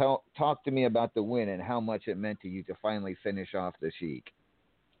match. Talk to me about the win and how much it meant to you to finally finish off the Sheik.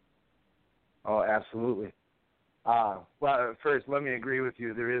 Oh, absolutely. Well, first, let me agree with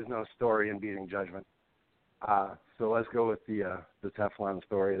you. There is no story in beating Judgment. So let's go with the Teflon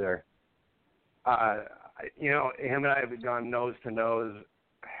story there. You know, him and I have gone nose to nose.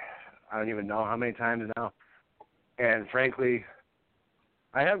 I don't even know how many times now. And frankly,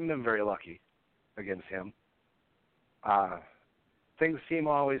 I haven't been very lucky against him. Things seem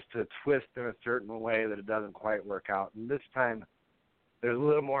always to twist in a certain way that it doesn't quite work out. And this time, there's a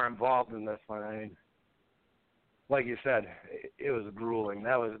little more involved in this one. I mean, like you said, it was grueling.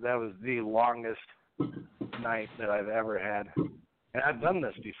 That was the longest night that I've ever had. And I've done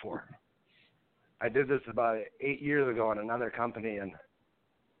this before. I did this about 8 years ago in another company, and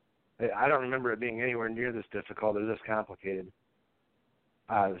I don't remember it being anywhere near this difficult or this complicated.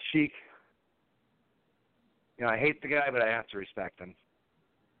 Sheik, you know, I hate the guy, but I have to respect him.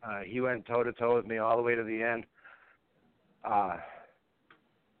 He went toe-to-toe with me all the way to the end.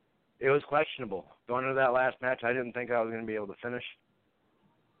 It was questionable. Going into that last match, I didn't think I was going to be able to finish.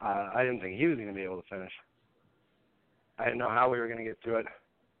 I didn't think he was going to be able to finish. I didn't know how we were going to get through it.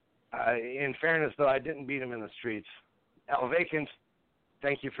 In fairness, though, I didn't beat him in the streets. Vacant,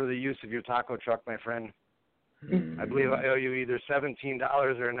 thank you for the use of your taco truck, my friend. I believe I owe you either $17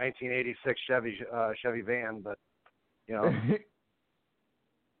 or a 1986 Chevy van, but, you know.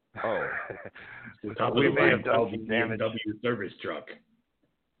 Oh. We may have done some damage. BMW service truck.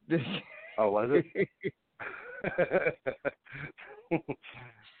 Oh, was it?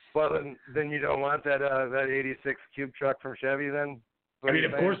 Well, then you don't want that 86 cube truck from Chevy then? I mean,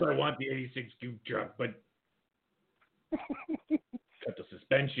 of course I want the 86 cube truck, but cut the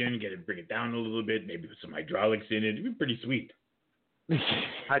suspension, bring it down a little bit, maybe put some hydraulics in it. It'd be pretty sweet.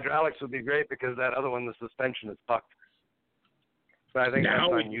 Hydraulics would be great because that other one, the suspension is fucked. But I think that's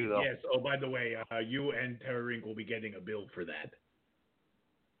on you, though. Yes. Oh, by the way, you and Terra Rink will be getting a bill for that.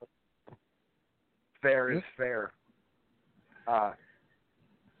 Fair is fair.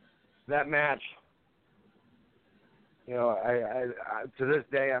 That match, you know, I to this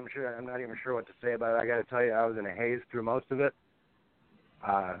day, I'm not even sure what to say about it. I got to tell you, I was in a haze through most of it.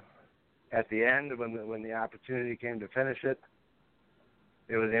 At the end, when the opportunity came to finish it,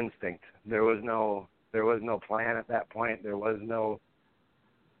 it was instinct. There was no plan at that point. There was no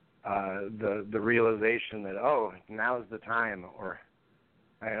the realization that now's the time, or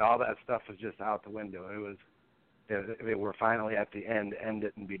all that stuff was just out the window. It was we're finally at the end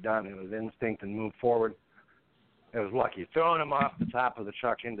it and be done. It was instinct and move forward. It was lucky. Throwing him off the top of the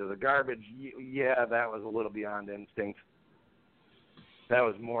truck into the garbage, yeah, that was a little beyond instinct. That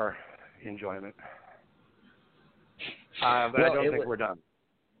was more enjoyment. But I don't think we're done.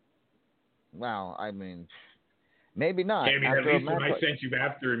 Well, I mean, maybe not. I mean, at least when I sent you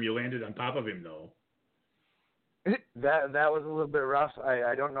after him, you landed on top of him, though. That was a little bit rough.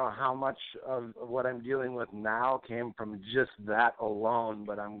 I don't know how much of what I'm dealing with now came from just that alone,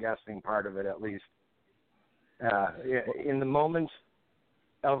 but I'm guessing part of it at least. In the moment,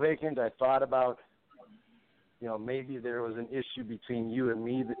 Vacant, I thought about, maybe there was an issue between you and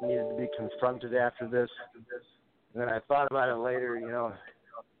me that needed to be confronted after this. And then I thought about it later,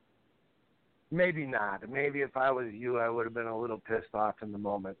 maybe not. Maybe if I was you, I would have been a little pissed off in the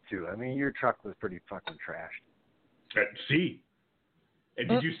moment, too. I mean, your truck was pretty fucking trashed. See? And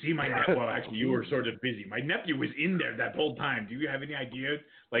did you see my nephew? Well, actually, you were sort of busy. My nephew was in there that whole time. Do you have any idea,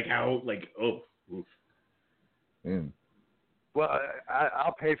 oof. Mm. Well,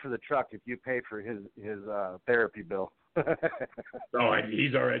 I'll pay for the truck if you pay for his therapy bill.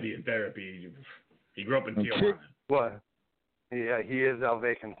 He's already in therapy. He grew up in Tijuana. Well, yeah, he is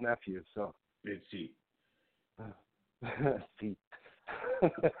Vacant's nephew, so. Let's see. See.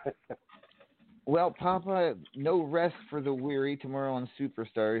 Well, Papa, no rest for the weary. Tomorrow on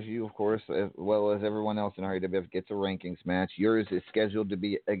Superstars, you, of course, as well as everyone else in RAWF, gets a rankings match. Yours is scheduled to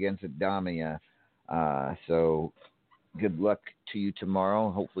be against Damia. So good luck to you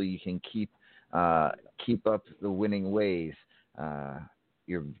tomorrow. Hopefully you can keep up the winning ways.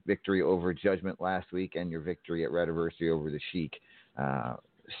 Your victory over Judgment last week and your victory at Radiversary over the Sheik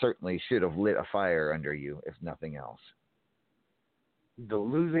certainly should have lit a fire under you, if nothing else. The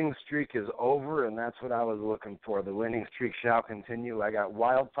losing streak is over, and that's what I was looking for. The winning streak shall continue. I got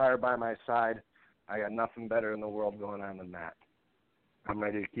Wildfire by my side. I got nothing better in the world going on than that. I'm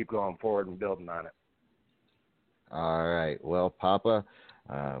ready to keep going forward and building on it. All right. Well, Papa,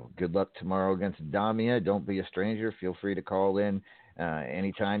 good luck tomorrow against Damia. Don't be a stranger. Feel free to call in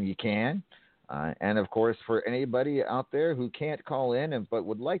anytime you can. And, of course, for anybody out there who can't call in but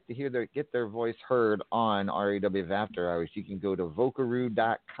would like to get their voice heard on RAWF After Hours, you can go to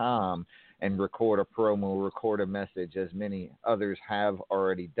Vocaroo.com and record a promo, record a message, as many others have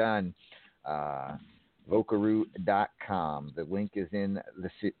already done. Vocaroo.com. The link is in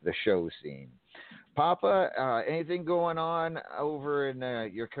the show scene. Papa, anything going on over in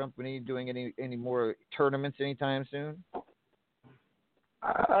your company, doing any more tournaments anytime soon?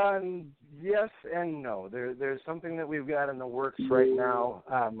 Yes and no. There's something that we've got in the works right now.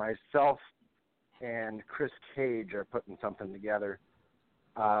 Myself and Chris Cage are putting something together.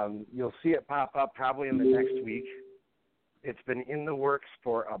 You'll see it pop up probably in the next week. It's been in the works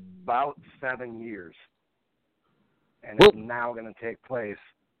for about 7 years, and it's now going to take place.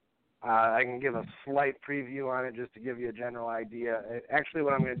 I can give a slight preview on it just to give you a general idea. Actually,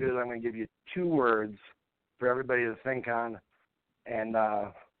 what I'm going to do is I'm going to give you 2 words for everybody to think on. And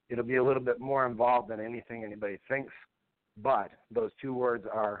it'll be a little bit more involved than anything anybody thinks. But those 2 words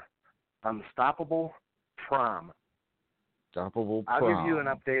are Unstoppable Prom. Unstoppable Prom. I'll give you an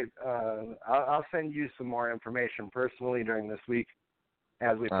update. I'll send you some more information personally during this week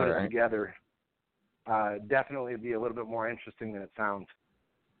as we put it together. Definitely be a little bit more interesting than it sounds.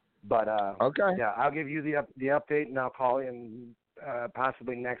 But, yeah, I'll give you the update, and I'll call in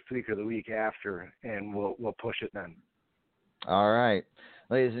possibly next week or the week after, and we'll push it then. All right.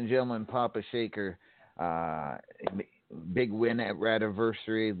 Ladies and gentlemen, Papa Shaker, big win at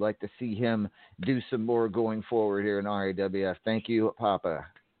Radiversary. I'd like to see him do some more going forward here in RAWF. Thank you, Papa.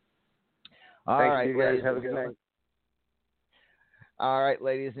 All right, you guys. Have a good night. All right,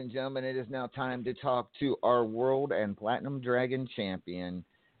 ladies and gentlemen, it is now time to talk to our World and Platinum Dragon champion.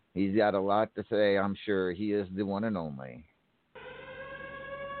 He's got a lot to say, I'm sure. He is the one and only.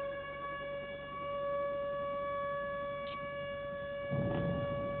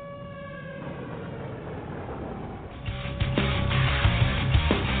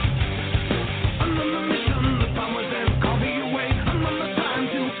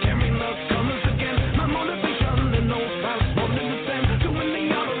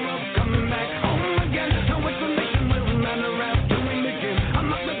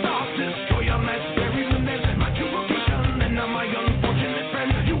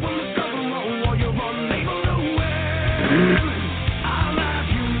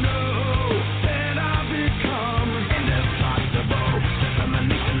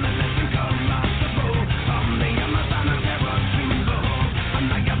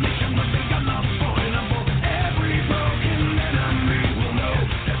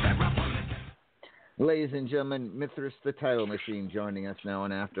 Ladies and gentlemen, Mithras the Title Machine joining us now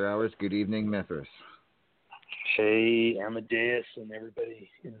on After Hours. Good evening, Mithras. Hey, Amadeus and everybody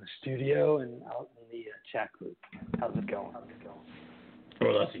in the studio and out in the chat group. How's it going?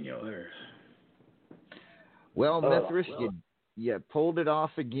 Hola, senor. Well, Mithras, you pulled it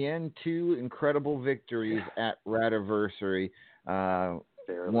off again. 2 incredible victories at Radiversary.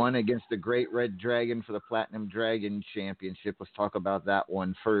 One against the Great Red Dragon for the Platinum Dragon Championship. Let's talk about that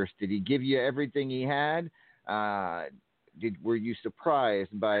one first. Did he give you everything he had? Were you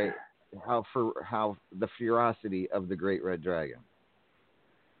surprised by how the ferocity of the Great Red Dragon?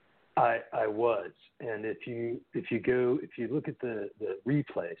 I was, and if you look at the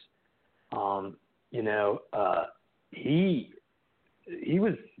replays, he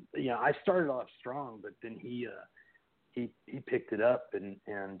was, I started off strong, but then he picked it up and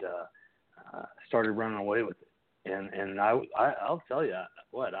started running away with it. And I'll tell you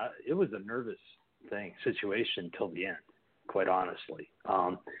what, it was a nervous situation till the end, quite honestly,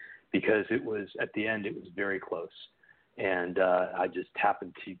 because it was at the end, it was very close. And I just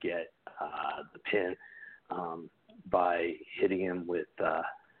happened to get the pin by hitting him with,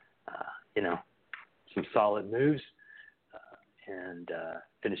 some solid moves and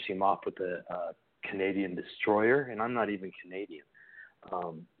finishing him off with a Canadian destroyer. And I'm not even Canadian,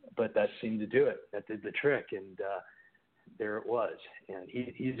 but that seemed to do it. That did the trick, and there it was. And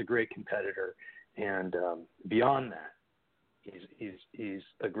he's a great competitor, and beyond that, he's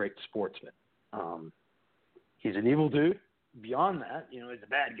a great sportsman. He's an evil dude. Beyond that, he's a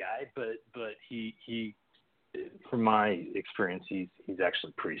bad guy, but he from my experience, he's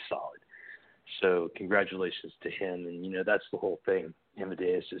actually pretty solid. So congratulations to him, and that's the whole thing.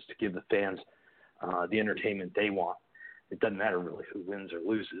 Amadeus is to give the fans the entertainment they want. It doesn't matter really who wins or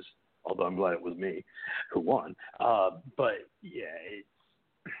loses, although I'm glad it was me who won. But yeah,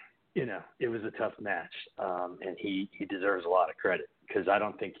 it was a tough match, and he deserves a lot of credit, because I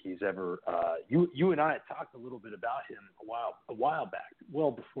don't think he's ever. You and I had talked a little bit about him a while back,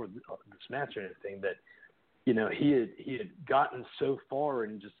 well before this match or anything, that he had gotten so far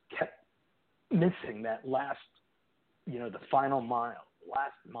and just kept missing that last, the final mile,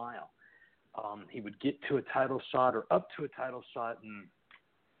 last mile. He would get to a title shot or up to a title shot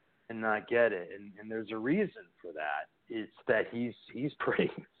and not get it, and there's a reason for that. It's that he's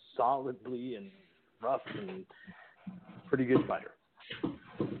pretty solidly and rough and pretty good fighter,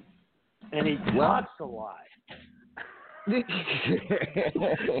 and he talks a lot. He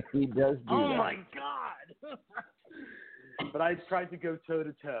does do oh that. My God! But I tried to go toe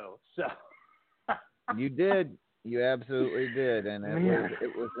to toe, so. You did. You absolutely did, and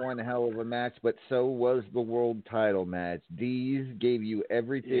it was one hell of a match. But so was the world title match. Dees gave you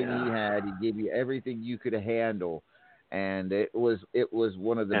everything he had. He gave you everything you could handle, and it was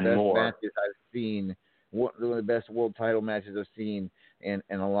one of the best matches I've seen. One of the best world title matches I've seen in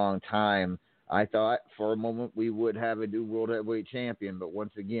a long time. I thought for a moment we would have a new world heavyweight champion, but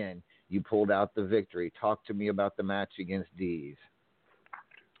once again you pulled out the victory. Talk to me about the match against Dees.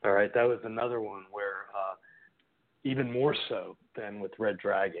 All right, that was another one where, even more so than with Red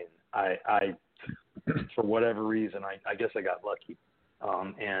Dragon, I for whatever reason, I guess I got lucky,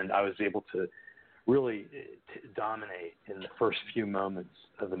 and I was able to really dominate in the first few moments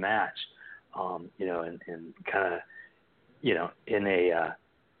of the match, and kind of, in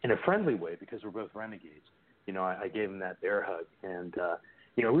a friendly way, because we're both renegades. I gave him that bear hug, and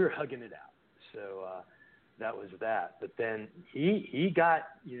we were hugging it out. So. That was that, but then he got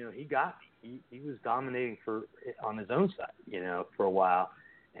me. He was dominating on his own side, for a while,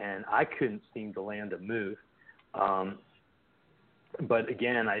 and I couldn't seem to land a move. But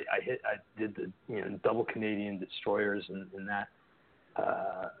again, I did the double Canadian destroyers and that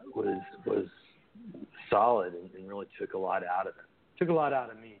was solid and really took a lot out of it. Took a lot out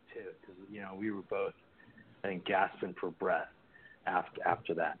of me too, because we were both, I think, gasping for breath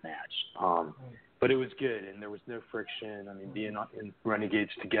after that match. But it was good, and there was no friction. I mean, being in Renegades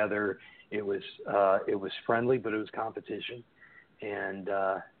together, it was friendly, but it was competition, and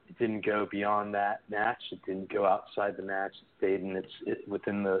it didn't go beyond that match. It didn't go outside the match. It stayed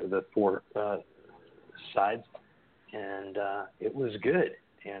within the four sides, and it was good.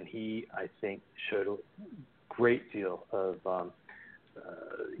 And he, I think, showed a great deal of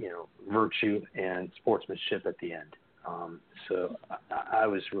virtue and sportsmanship at the end. So I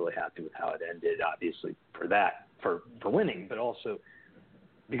was really happy with how it ended, obviously for winning, but also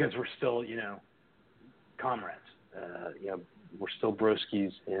because we're still, comrades. We're still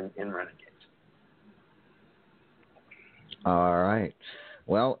broskies in Renegades. All right.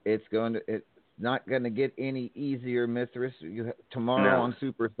 Well, it's not going to get any easier, Mithras. Tomorrow on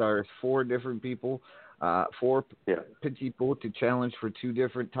Superstars, 4 different people, 4 people to challenge for 2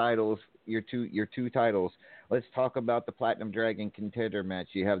 different titles. Your two titles. Let's talk about the Platinum Dragon contender match.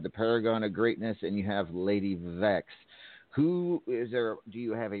 You have the Paragon of Greatness and you have Lady Vex. Who is there? Do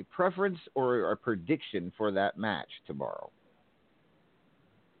you have a preference or a prediction for that match tomorrow?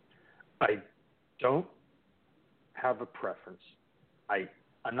 I don't have a preference.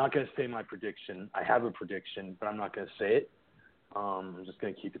 I'm not going to say my prediction. I have a prediction, but I'm not going to say it. I'm just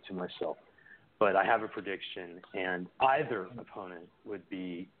going to keep it to myself. But I have a prediction, and either opponent would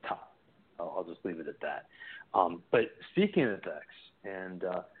be tough. I'll just leave it at that. But speaking of Vex, and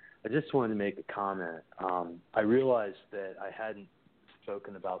I just wanted to make a comment. I realized that I hadn't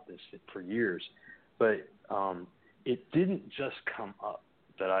spoken about this for years, but it didn't just come up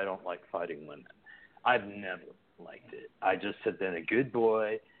that I don't like fighting women. I've never liked it. I just have been a good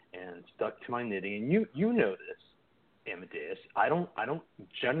boy and stuck to my knitting. And you know this, Amadeus. I don't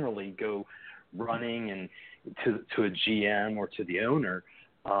generally go running and to a GM or to the owner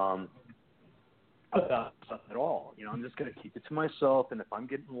about stuff at all. I'm just going to keep it to myself, and if I'm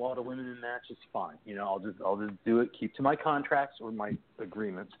getting a lot of women in matches, fine. I'll just do it, keep to my contracts or my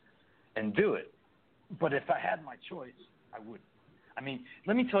agreements, and do it. But if I had my choice, I wouldn't. I mean,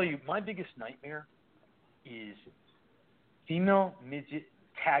 let me tell you, my biggest nightmare is female midget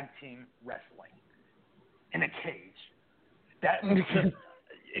tag team wrestling in a cage. That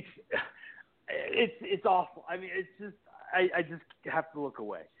it's awful. I mean, it's just I just have to look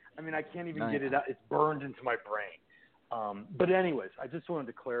away. I mean, I can't even get it out. It's burned into my brain. But anyways, I just wanted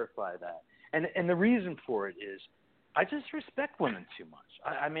to clarify that. And the reason for it is I just respect women too much.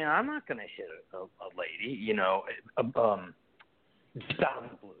 I mean, I'm not going to hit a lady, just out of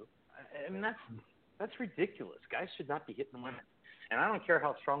the blue. I mean, that's ridiculous. Guys should not be hitting women. And I don't care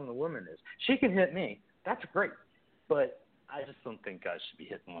how strong the woman is. She can hit me. That's great. But I just don't think guys should be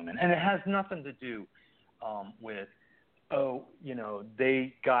hitting women. And it has nothing to do with,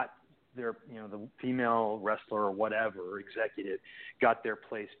 they got their, the female wrestler or whatever, executive, got their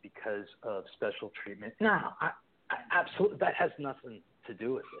place because of special treatment. No, I absolutely, that has nothing to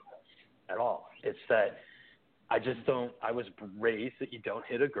do with it at all. It's that I just don't, I was raised that you don't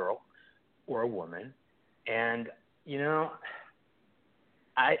hit a girl or a woman. And,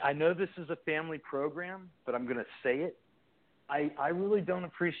 I know this is a family program, but I'm going to say it. I really don't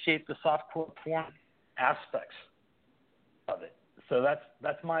appreciate the softcore porn aspects of it. So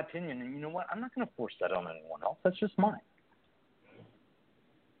that's my opinion. And you know what? I'm not going to force that on anyone else. That's just mine.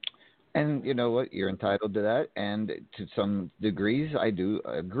 And you know what? You're entitled to that. And to some degrees, I do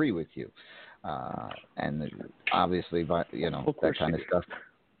agree with you. And obviously, that kind of stuff.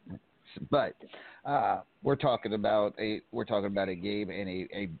 But we're talking about a game and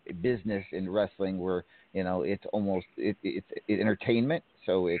a business in wrestling where it's almost it's entertainment.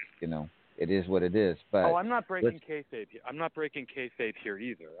 So it's it is what it is. But I'm not breaking kayfabe here. I'm not breaking kayfabe here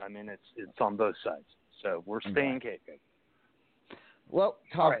either. I mean, it's on both sides. So we're staying kayfabe. Well,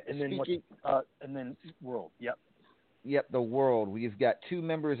 all right, and then World. Yep. Yep, the World. We've got 2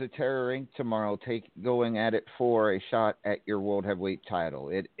 members of Terror Inc. tomorrow going at it for a shot at your World Heavyweight title.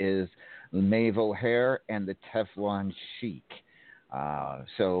 It is Maeve O'Hare and the Teflon Sheik.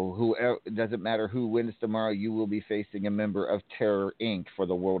 So whoever, it doesn't matter who wins tomorrow, you will be facing a member of Terror Inc. for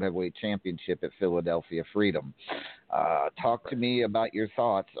the World Heavyweight Championship at Philadelphia Freedom. Talk to me about your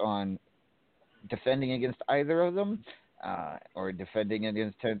thoughts on defending against either of them or defending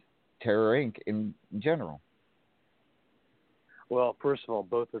against Terror Inc. in general. Well, first of all,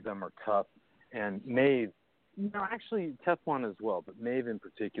 both of them are tough. And Maeve, actually Teflon as well, but Maeve in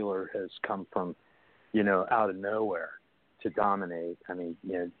particular has come from, out of nowhere to dominate. I mean,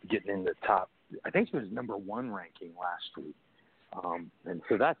 getting in the top. I think she was number 1 ranking last week. And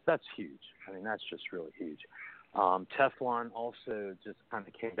so that's huge. I mean, that's just really huge. Teflon also just kind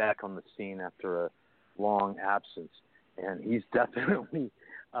of came back on the scene after a long absence, and he's definitely,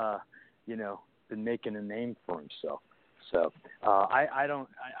 been making a name for himself. So I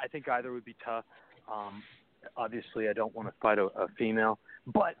think either would be tough. Obviously, I don't want to fight a female,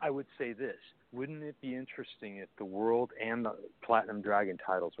 but I would say this: wouldn't it be interesting if the World and the Platinum Dragon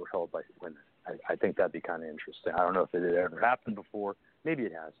titles were held by women? I think that'd be kind of interesting. I don't know if it had ever happened before. Maybe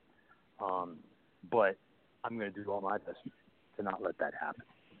it has. But I'm going to do all my best to not let that happen.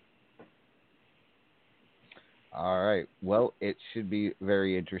 All right. Well, it should be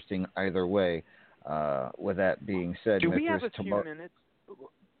very interesting either way. With that being said, do we have a few minutes?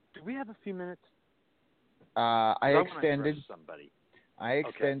 Do we have a few minutes? I extended. I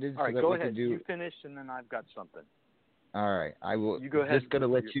extended. Okay. All right, so that go we ahead. could do... You finish, and then I've got something. All right. I will. You go ahead. Just going to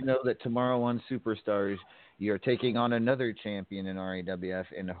let you know that tomorrow on Superstars, you're taking on another champion in RAWF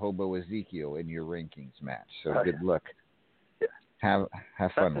in Hobo Ezekiel in your rankings match. So good luck. Yeah.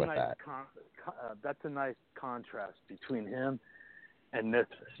 Have fun with that. That's a nice contrast between him and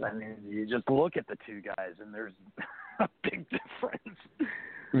Mithras. I mean, you just look at the two guys, and there's a big difference.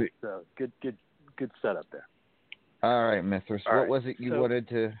 So good setup there. All right, Mithras. All what right, was it you wanted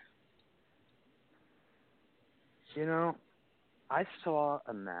to? I saw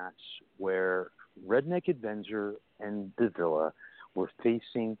a match where Redneck Avenger and Davila were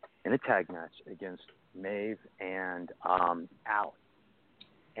facing in a tag match against Maeve and Allie.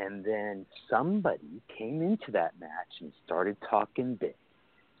 And then somebody came into that match and started talking big.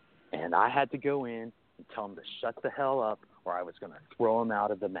 And I had to go in and tell them to shut the hell up or I was going to throw them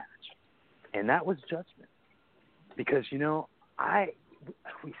out of the match. And that was Judgment. Because,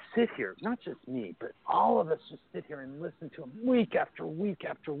 we sit here, not just me, but all of us just sit here and listen to him week after week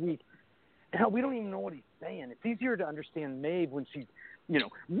after week. And hell, we don't even know what he's saying. It's easier to understand Maeve when she's,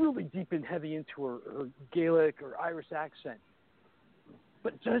 really deep and heavy into her Gaelic or Irish accent.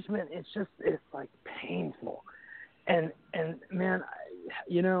 But Judgment, it's like painful. And man,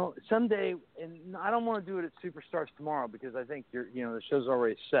 someday, and I don't want to do it at Superstars tomorrow because I think the show's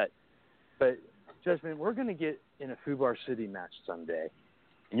already set. But Judgment, we're going to get in a Fubar City match someday,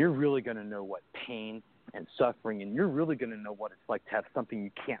 and you're really going to know what pain and suffering, and you're really going to know what it's like to have something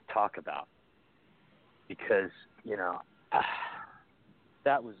you can't talk about. Because,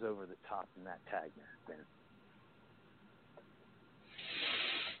 that was over the top in that tag match,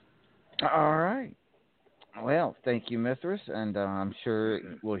 man. All right. Well, thank you, Mithras, and I'm sure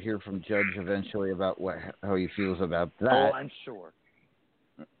we'll hear from Judge eventually about how he feels about that. Oh, I'm sure.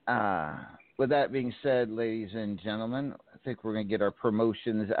 With that being said, ladies and gentlemen, I think we're going to get our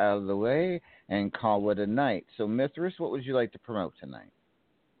promotions out of the way and call it a night. So, Mithras, what would you like to promote tonight?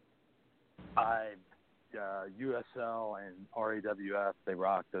 USL and RAWF, they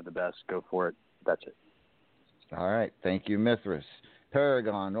rock. They're the best. Go for it. That's it. All right. Thank you, Mithras.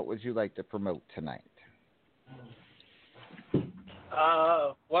 Paragon, what would you like to promote tonight?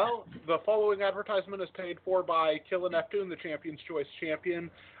 Well, the following advertisement is paid for by Killa Neptune, the Champion's Choice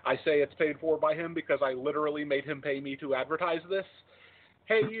champion. I say it's paid for by him because I literally made him pay me to advertise this.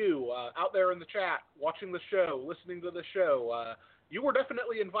 Hey, you, out there in the chat, watching the show, listening to the show, you were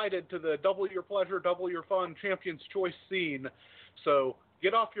definitely invited to the Double Your Pleasure, Double Your Fun Champion's Choice scene. So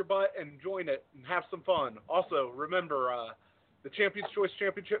get off your butt and join it and have some fun. Also, remember, the Champion's Choice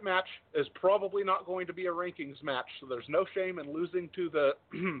Championship match is probably not going to be a rankings match, so there's no shame in losing to the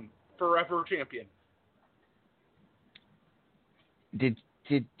forever champion. Did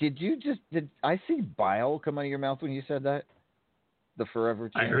I see bile come out of your mouth when you said that? The forever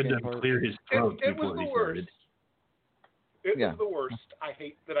champion I heard them part? clear his throat It before was the he worst. started. It was the worst. I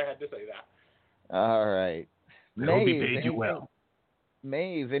hate that I had to say that. All right. I hope he paid you well.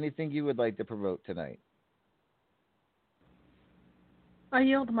 Maeve, anything you would like to promote tonight? I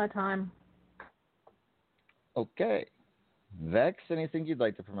yield my time. Okay. Vex, anything you'd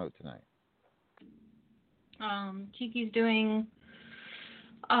like to promote tonight? Cheeky's doing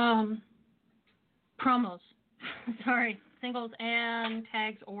promos. Sorry, singles and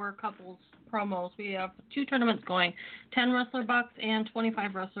tags or couples promos. We have 2 tournaments going, 10 Wrestler Bucks and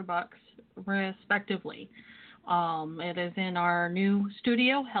 25 Wrestler Bucks, respectively. It is in our new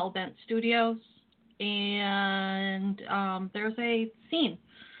studio, Hellbent Studios, and there's a scene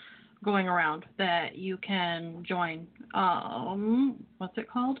going around that you can join. What's it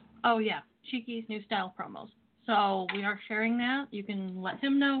called? Oh, yeah, Cheeky's New Style Promos. So we are sharing that. You can let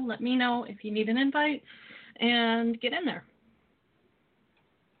him know, let me know if you need an invite, and get in there.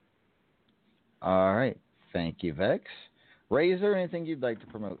 All right. Thank you, Vex. Razor, anything you'd like to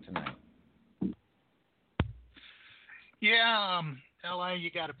promote tonight? Yeah, LA,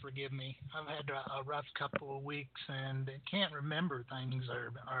 you got to forgive me. I've had a rough couple of weeks and can't remember things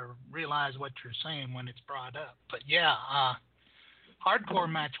or realize what you're saying when it's brought up. But yeah, hardcore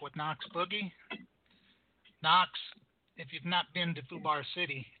match with Knox Boogie. Knox, if you've not been to Fubar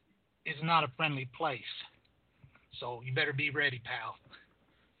City, is not a friendly place. So you better be ready, pal.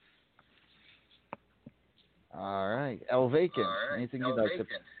 All right. El Vacant, anything you'd like to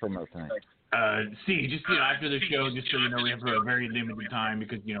promote tonight? Just after the show, just so you know, we have a very limited time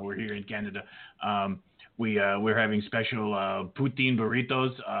because we're here in Canada. We're having special poutine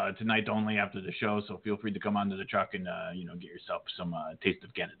burritos tonight only after the show. So feel free to come onto the truck and get yourself some taste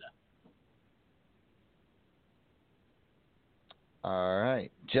of Canada. All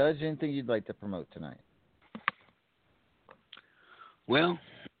right, Judge, anything you'd like to promote tonight? Well,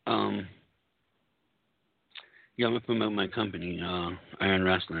 I'm gonna promote my company, Iron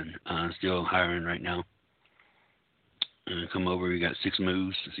Wrestling. Still hiring right now. Come over. We got 6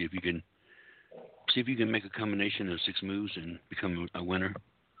 moves to see if you can make a combination of 6 moves and become a winner.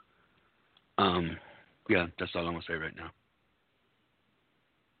 Yeah, that's all I'm gonna say right now.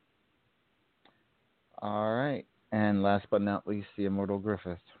 All right, and last but not least, the Immortal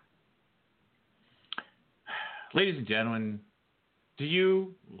Griffith. Ladies and gentlemen, do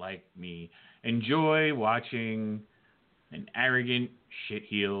you, like me, enjoy watching an arrogant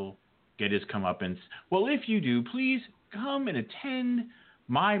shitheel get his comeuppance? Well, if you do, please come and attend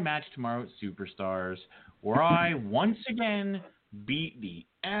my match tomorrow at Superstars, where I once again beat the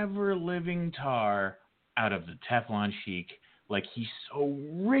ever-living tar out of the Teflon Sheik like he so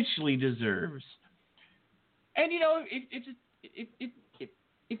richly deserves. And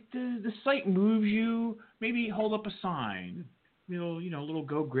if the site moves you, maybe hold up a sign. A little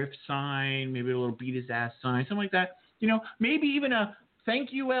Go Griff sign, maybe a little beat his ass sign, something like that. Maybe even a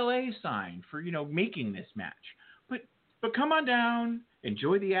thank you LA sign for, making this match. But come on down,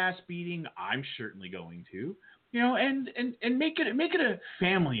 enjoy the ass beating. I'm certainly going to, and make it a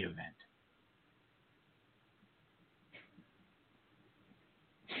family event.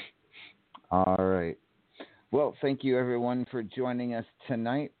 All right. Well, thank you everyone for joining us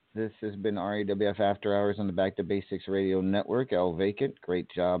tonight. This has been RAWF After Hours on the Back to Basics Radio Network. El Vacant, great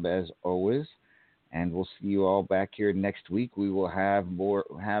job as always. And we'll see you all back here next week. We will have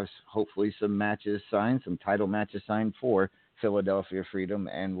hopefully some matches signed, some title matches signed for Philadelphia Freedom,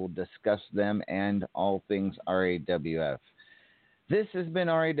 and we'll discuss them and all things RAWF. This has been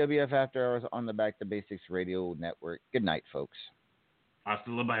RAWF After Hours on the Back to Basics Radio Network. Good night, folks. Hasta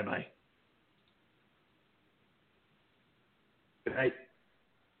la bye-bye. Good night.